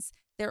citizens,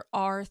 there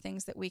are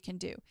things that we can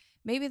do.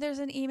 Maybe there's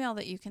an email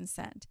that you can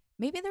send.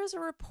 Maybe there's a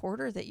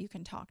reporter that you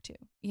can talk to,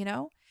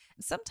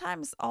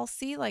 Sometimes I'll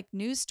see like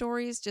news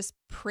stories just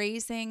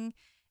praising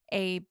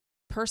a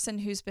person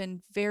who's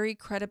been very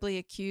credibly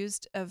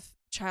accused of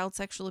child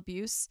sexual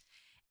abuse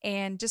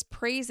and just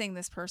praising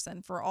this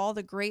person for all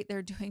the great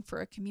they're doing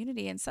for a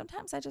community. And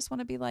sometimes I just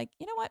want to be like,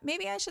 you know what,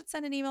 maybe I should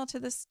send an email to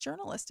this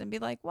journalist and be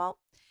like, well,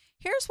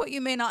 here's what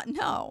you may not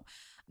know.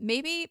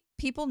 Maybe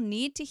people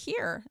need to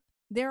hear.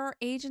 There are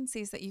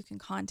agencies that you can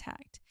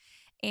contact,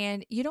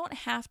 and you don't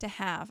have to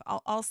have,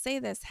 I'll say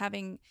this,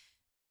 having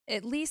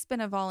at least been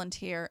a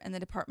volunteer in the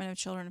Department of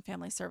Children and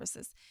Family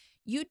Services,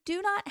 you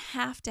do not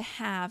have to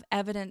have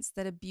evidence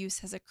that abuse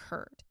has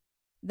occurred.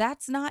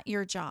 That's not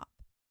your job.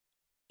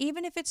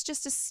 Even if it's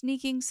just a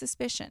sneaking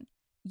suspicion,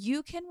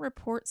 you can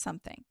report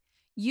something.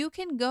 You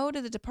can go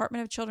to the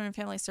Department of Children and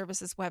Family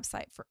Services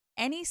website for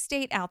any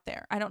state out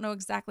there. I don't know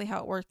exactly how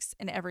it works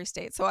in every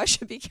state, so I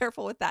should be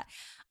careful with that.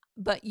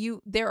 But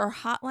there are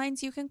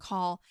hotlines you can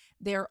call.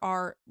 There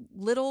are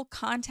little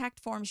contact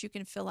forms you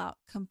can fill out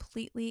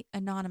completely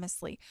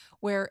anonymously,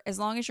 where as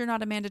long as you're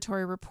not a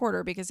mandatory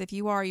reporter, because if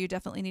you are, you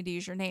definitely need to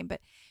use your name,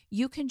 but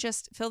you can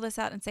just fill this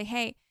out and say,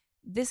 hey,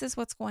 this is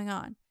what's going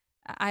on.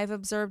 I've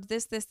observed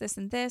this, this, this,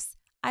 and this.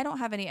 I don't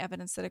have any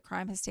evidence that a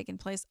crime has taken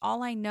place.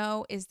 All I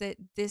know is that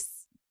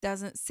this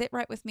doesn't sit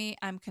right with me.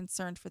 I'm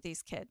concerned for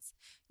these kids.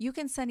 You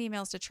can send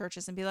emails to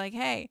churches and be like,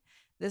 hey,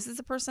 this is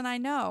a person I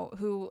know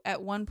who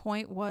at one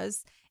point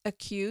was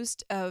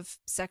accused of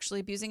sexually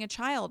abusing a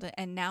child,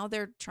 and now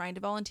they're trying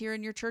to volunteer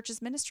in your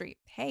church's ministry.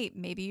 Hey,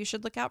 maybe you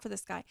should look out for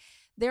this guy.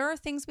 There are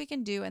things we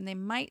can do, and they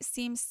might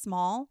seem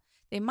small.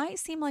 They might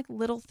seem like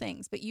little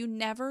things, but you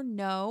never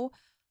know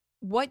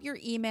what your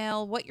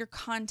email, what your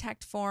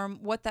contact form,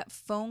 what that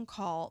phone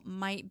call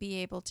might be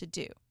able to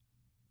do.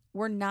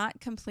 We're not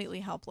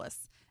completely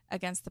helpless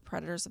against the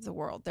predators of the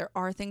world. There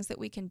are things that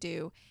we can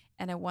do,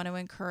 and I want to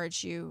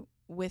encourage you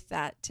with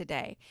that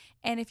today.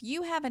 And if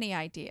you have any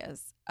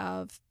ideas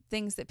of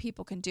things that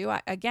people can do,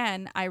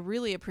 I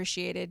really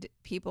appreciated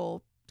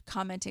people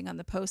commenting on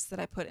the posts that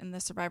I put in the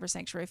Survivor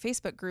Sanctuary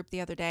Facebook group the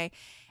other day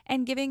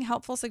and giving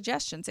helpful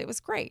suggestions. It was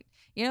great.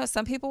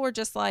 Some people were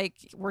just like,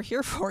 we're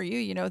here for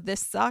you. This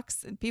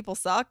sucks and people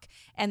suck.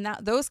 And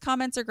those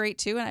comments are great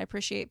too. And I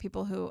appreciate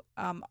people who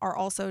are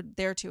also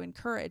there to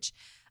encourage.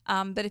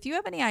 But if you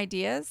have any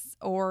ideas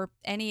or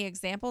any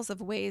examples of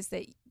ways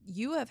that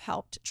you have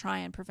helped try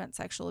and prevent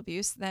sexual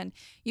abuse, then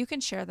you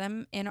can share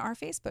them in our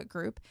Facebook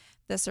group,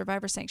 the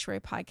Survivor Sanctuary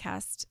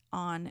Podcast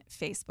on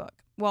Facebook.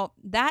 Well,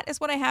 that is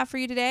what I have for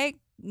you today.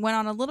 Went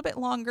on a little bit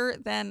longer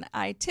than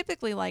I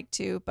typically like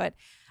to, but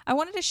I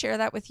wanted to share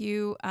that with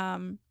you.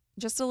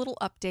 Just a little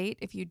update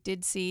if you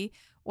did see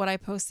what I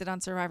posted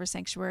on Survivor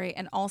Sanctuary,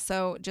 and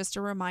also just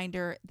a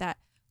reminder that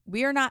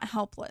we are not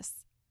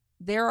helpless.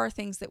 There are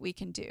things that we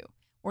can do.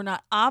 We're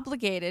not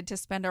obligated to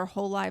spend our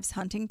whole lives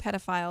hunting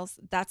pedophiles.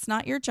 That's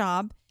not your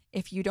job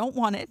if you don't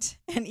want it.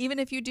 And even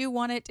if you do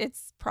want it,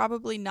 it's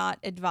probably not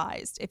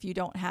advised if you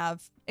don't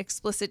have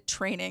explicit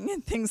training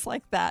and things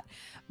like that.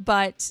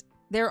 But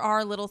there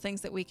are little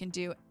things that we can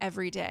do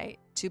every day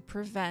to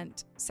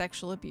prevent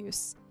sexual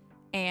abuse.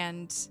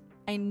 And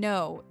I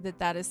know that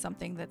that is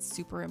something that's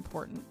super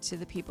important to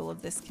the people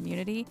of this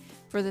community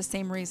for the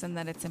same reason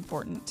that it's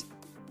important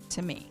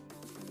to me.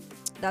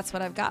 That's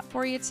what I've got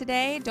for you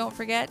today. Don't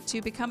forget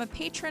to become a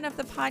patron of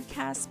the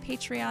podcast,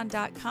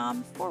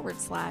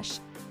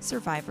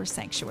 patreon.com/Survivor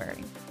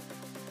Sanctuary.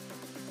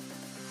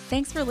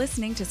 Thanks for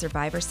listening to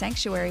Survivor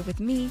Sanctuary with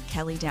me,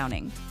 Kelly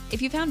Downing.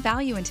 If you found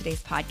value in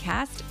today's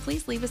podcast,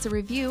 please leave us a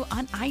review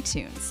on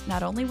iTunes.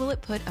 Not only will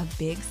it put a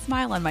big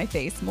smile on my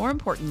face, more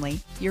importantly,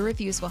 your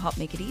reviews will help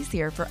make it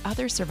easier for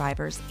other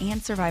survivors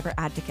and survivor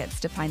advocates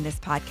to find this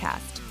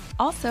podcast.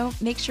 Also,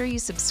 make sure you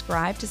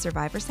subscribe to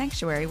Survivor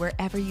Sanctuary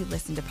wherever you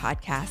listen to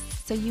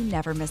podcasts so you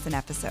never miss an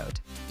episode.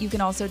 You can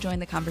also join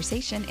the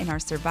conversation in our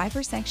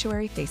Survivor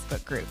Sanctuary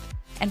Facebook group.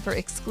 And for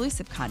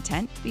exclusive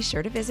content, be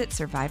sure to visit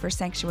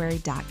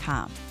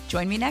survivorsanctuary.com.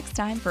 Join me next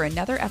time for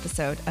another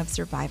episode of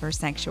Survivor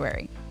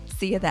Sanctuary.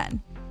 See you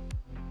then.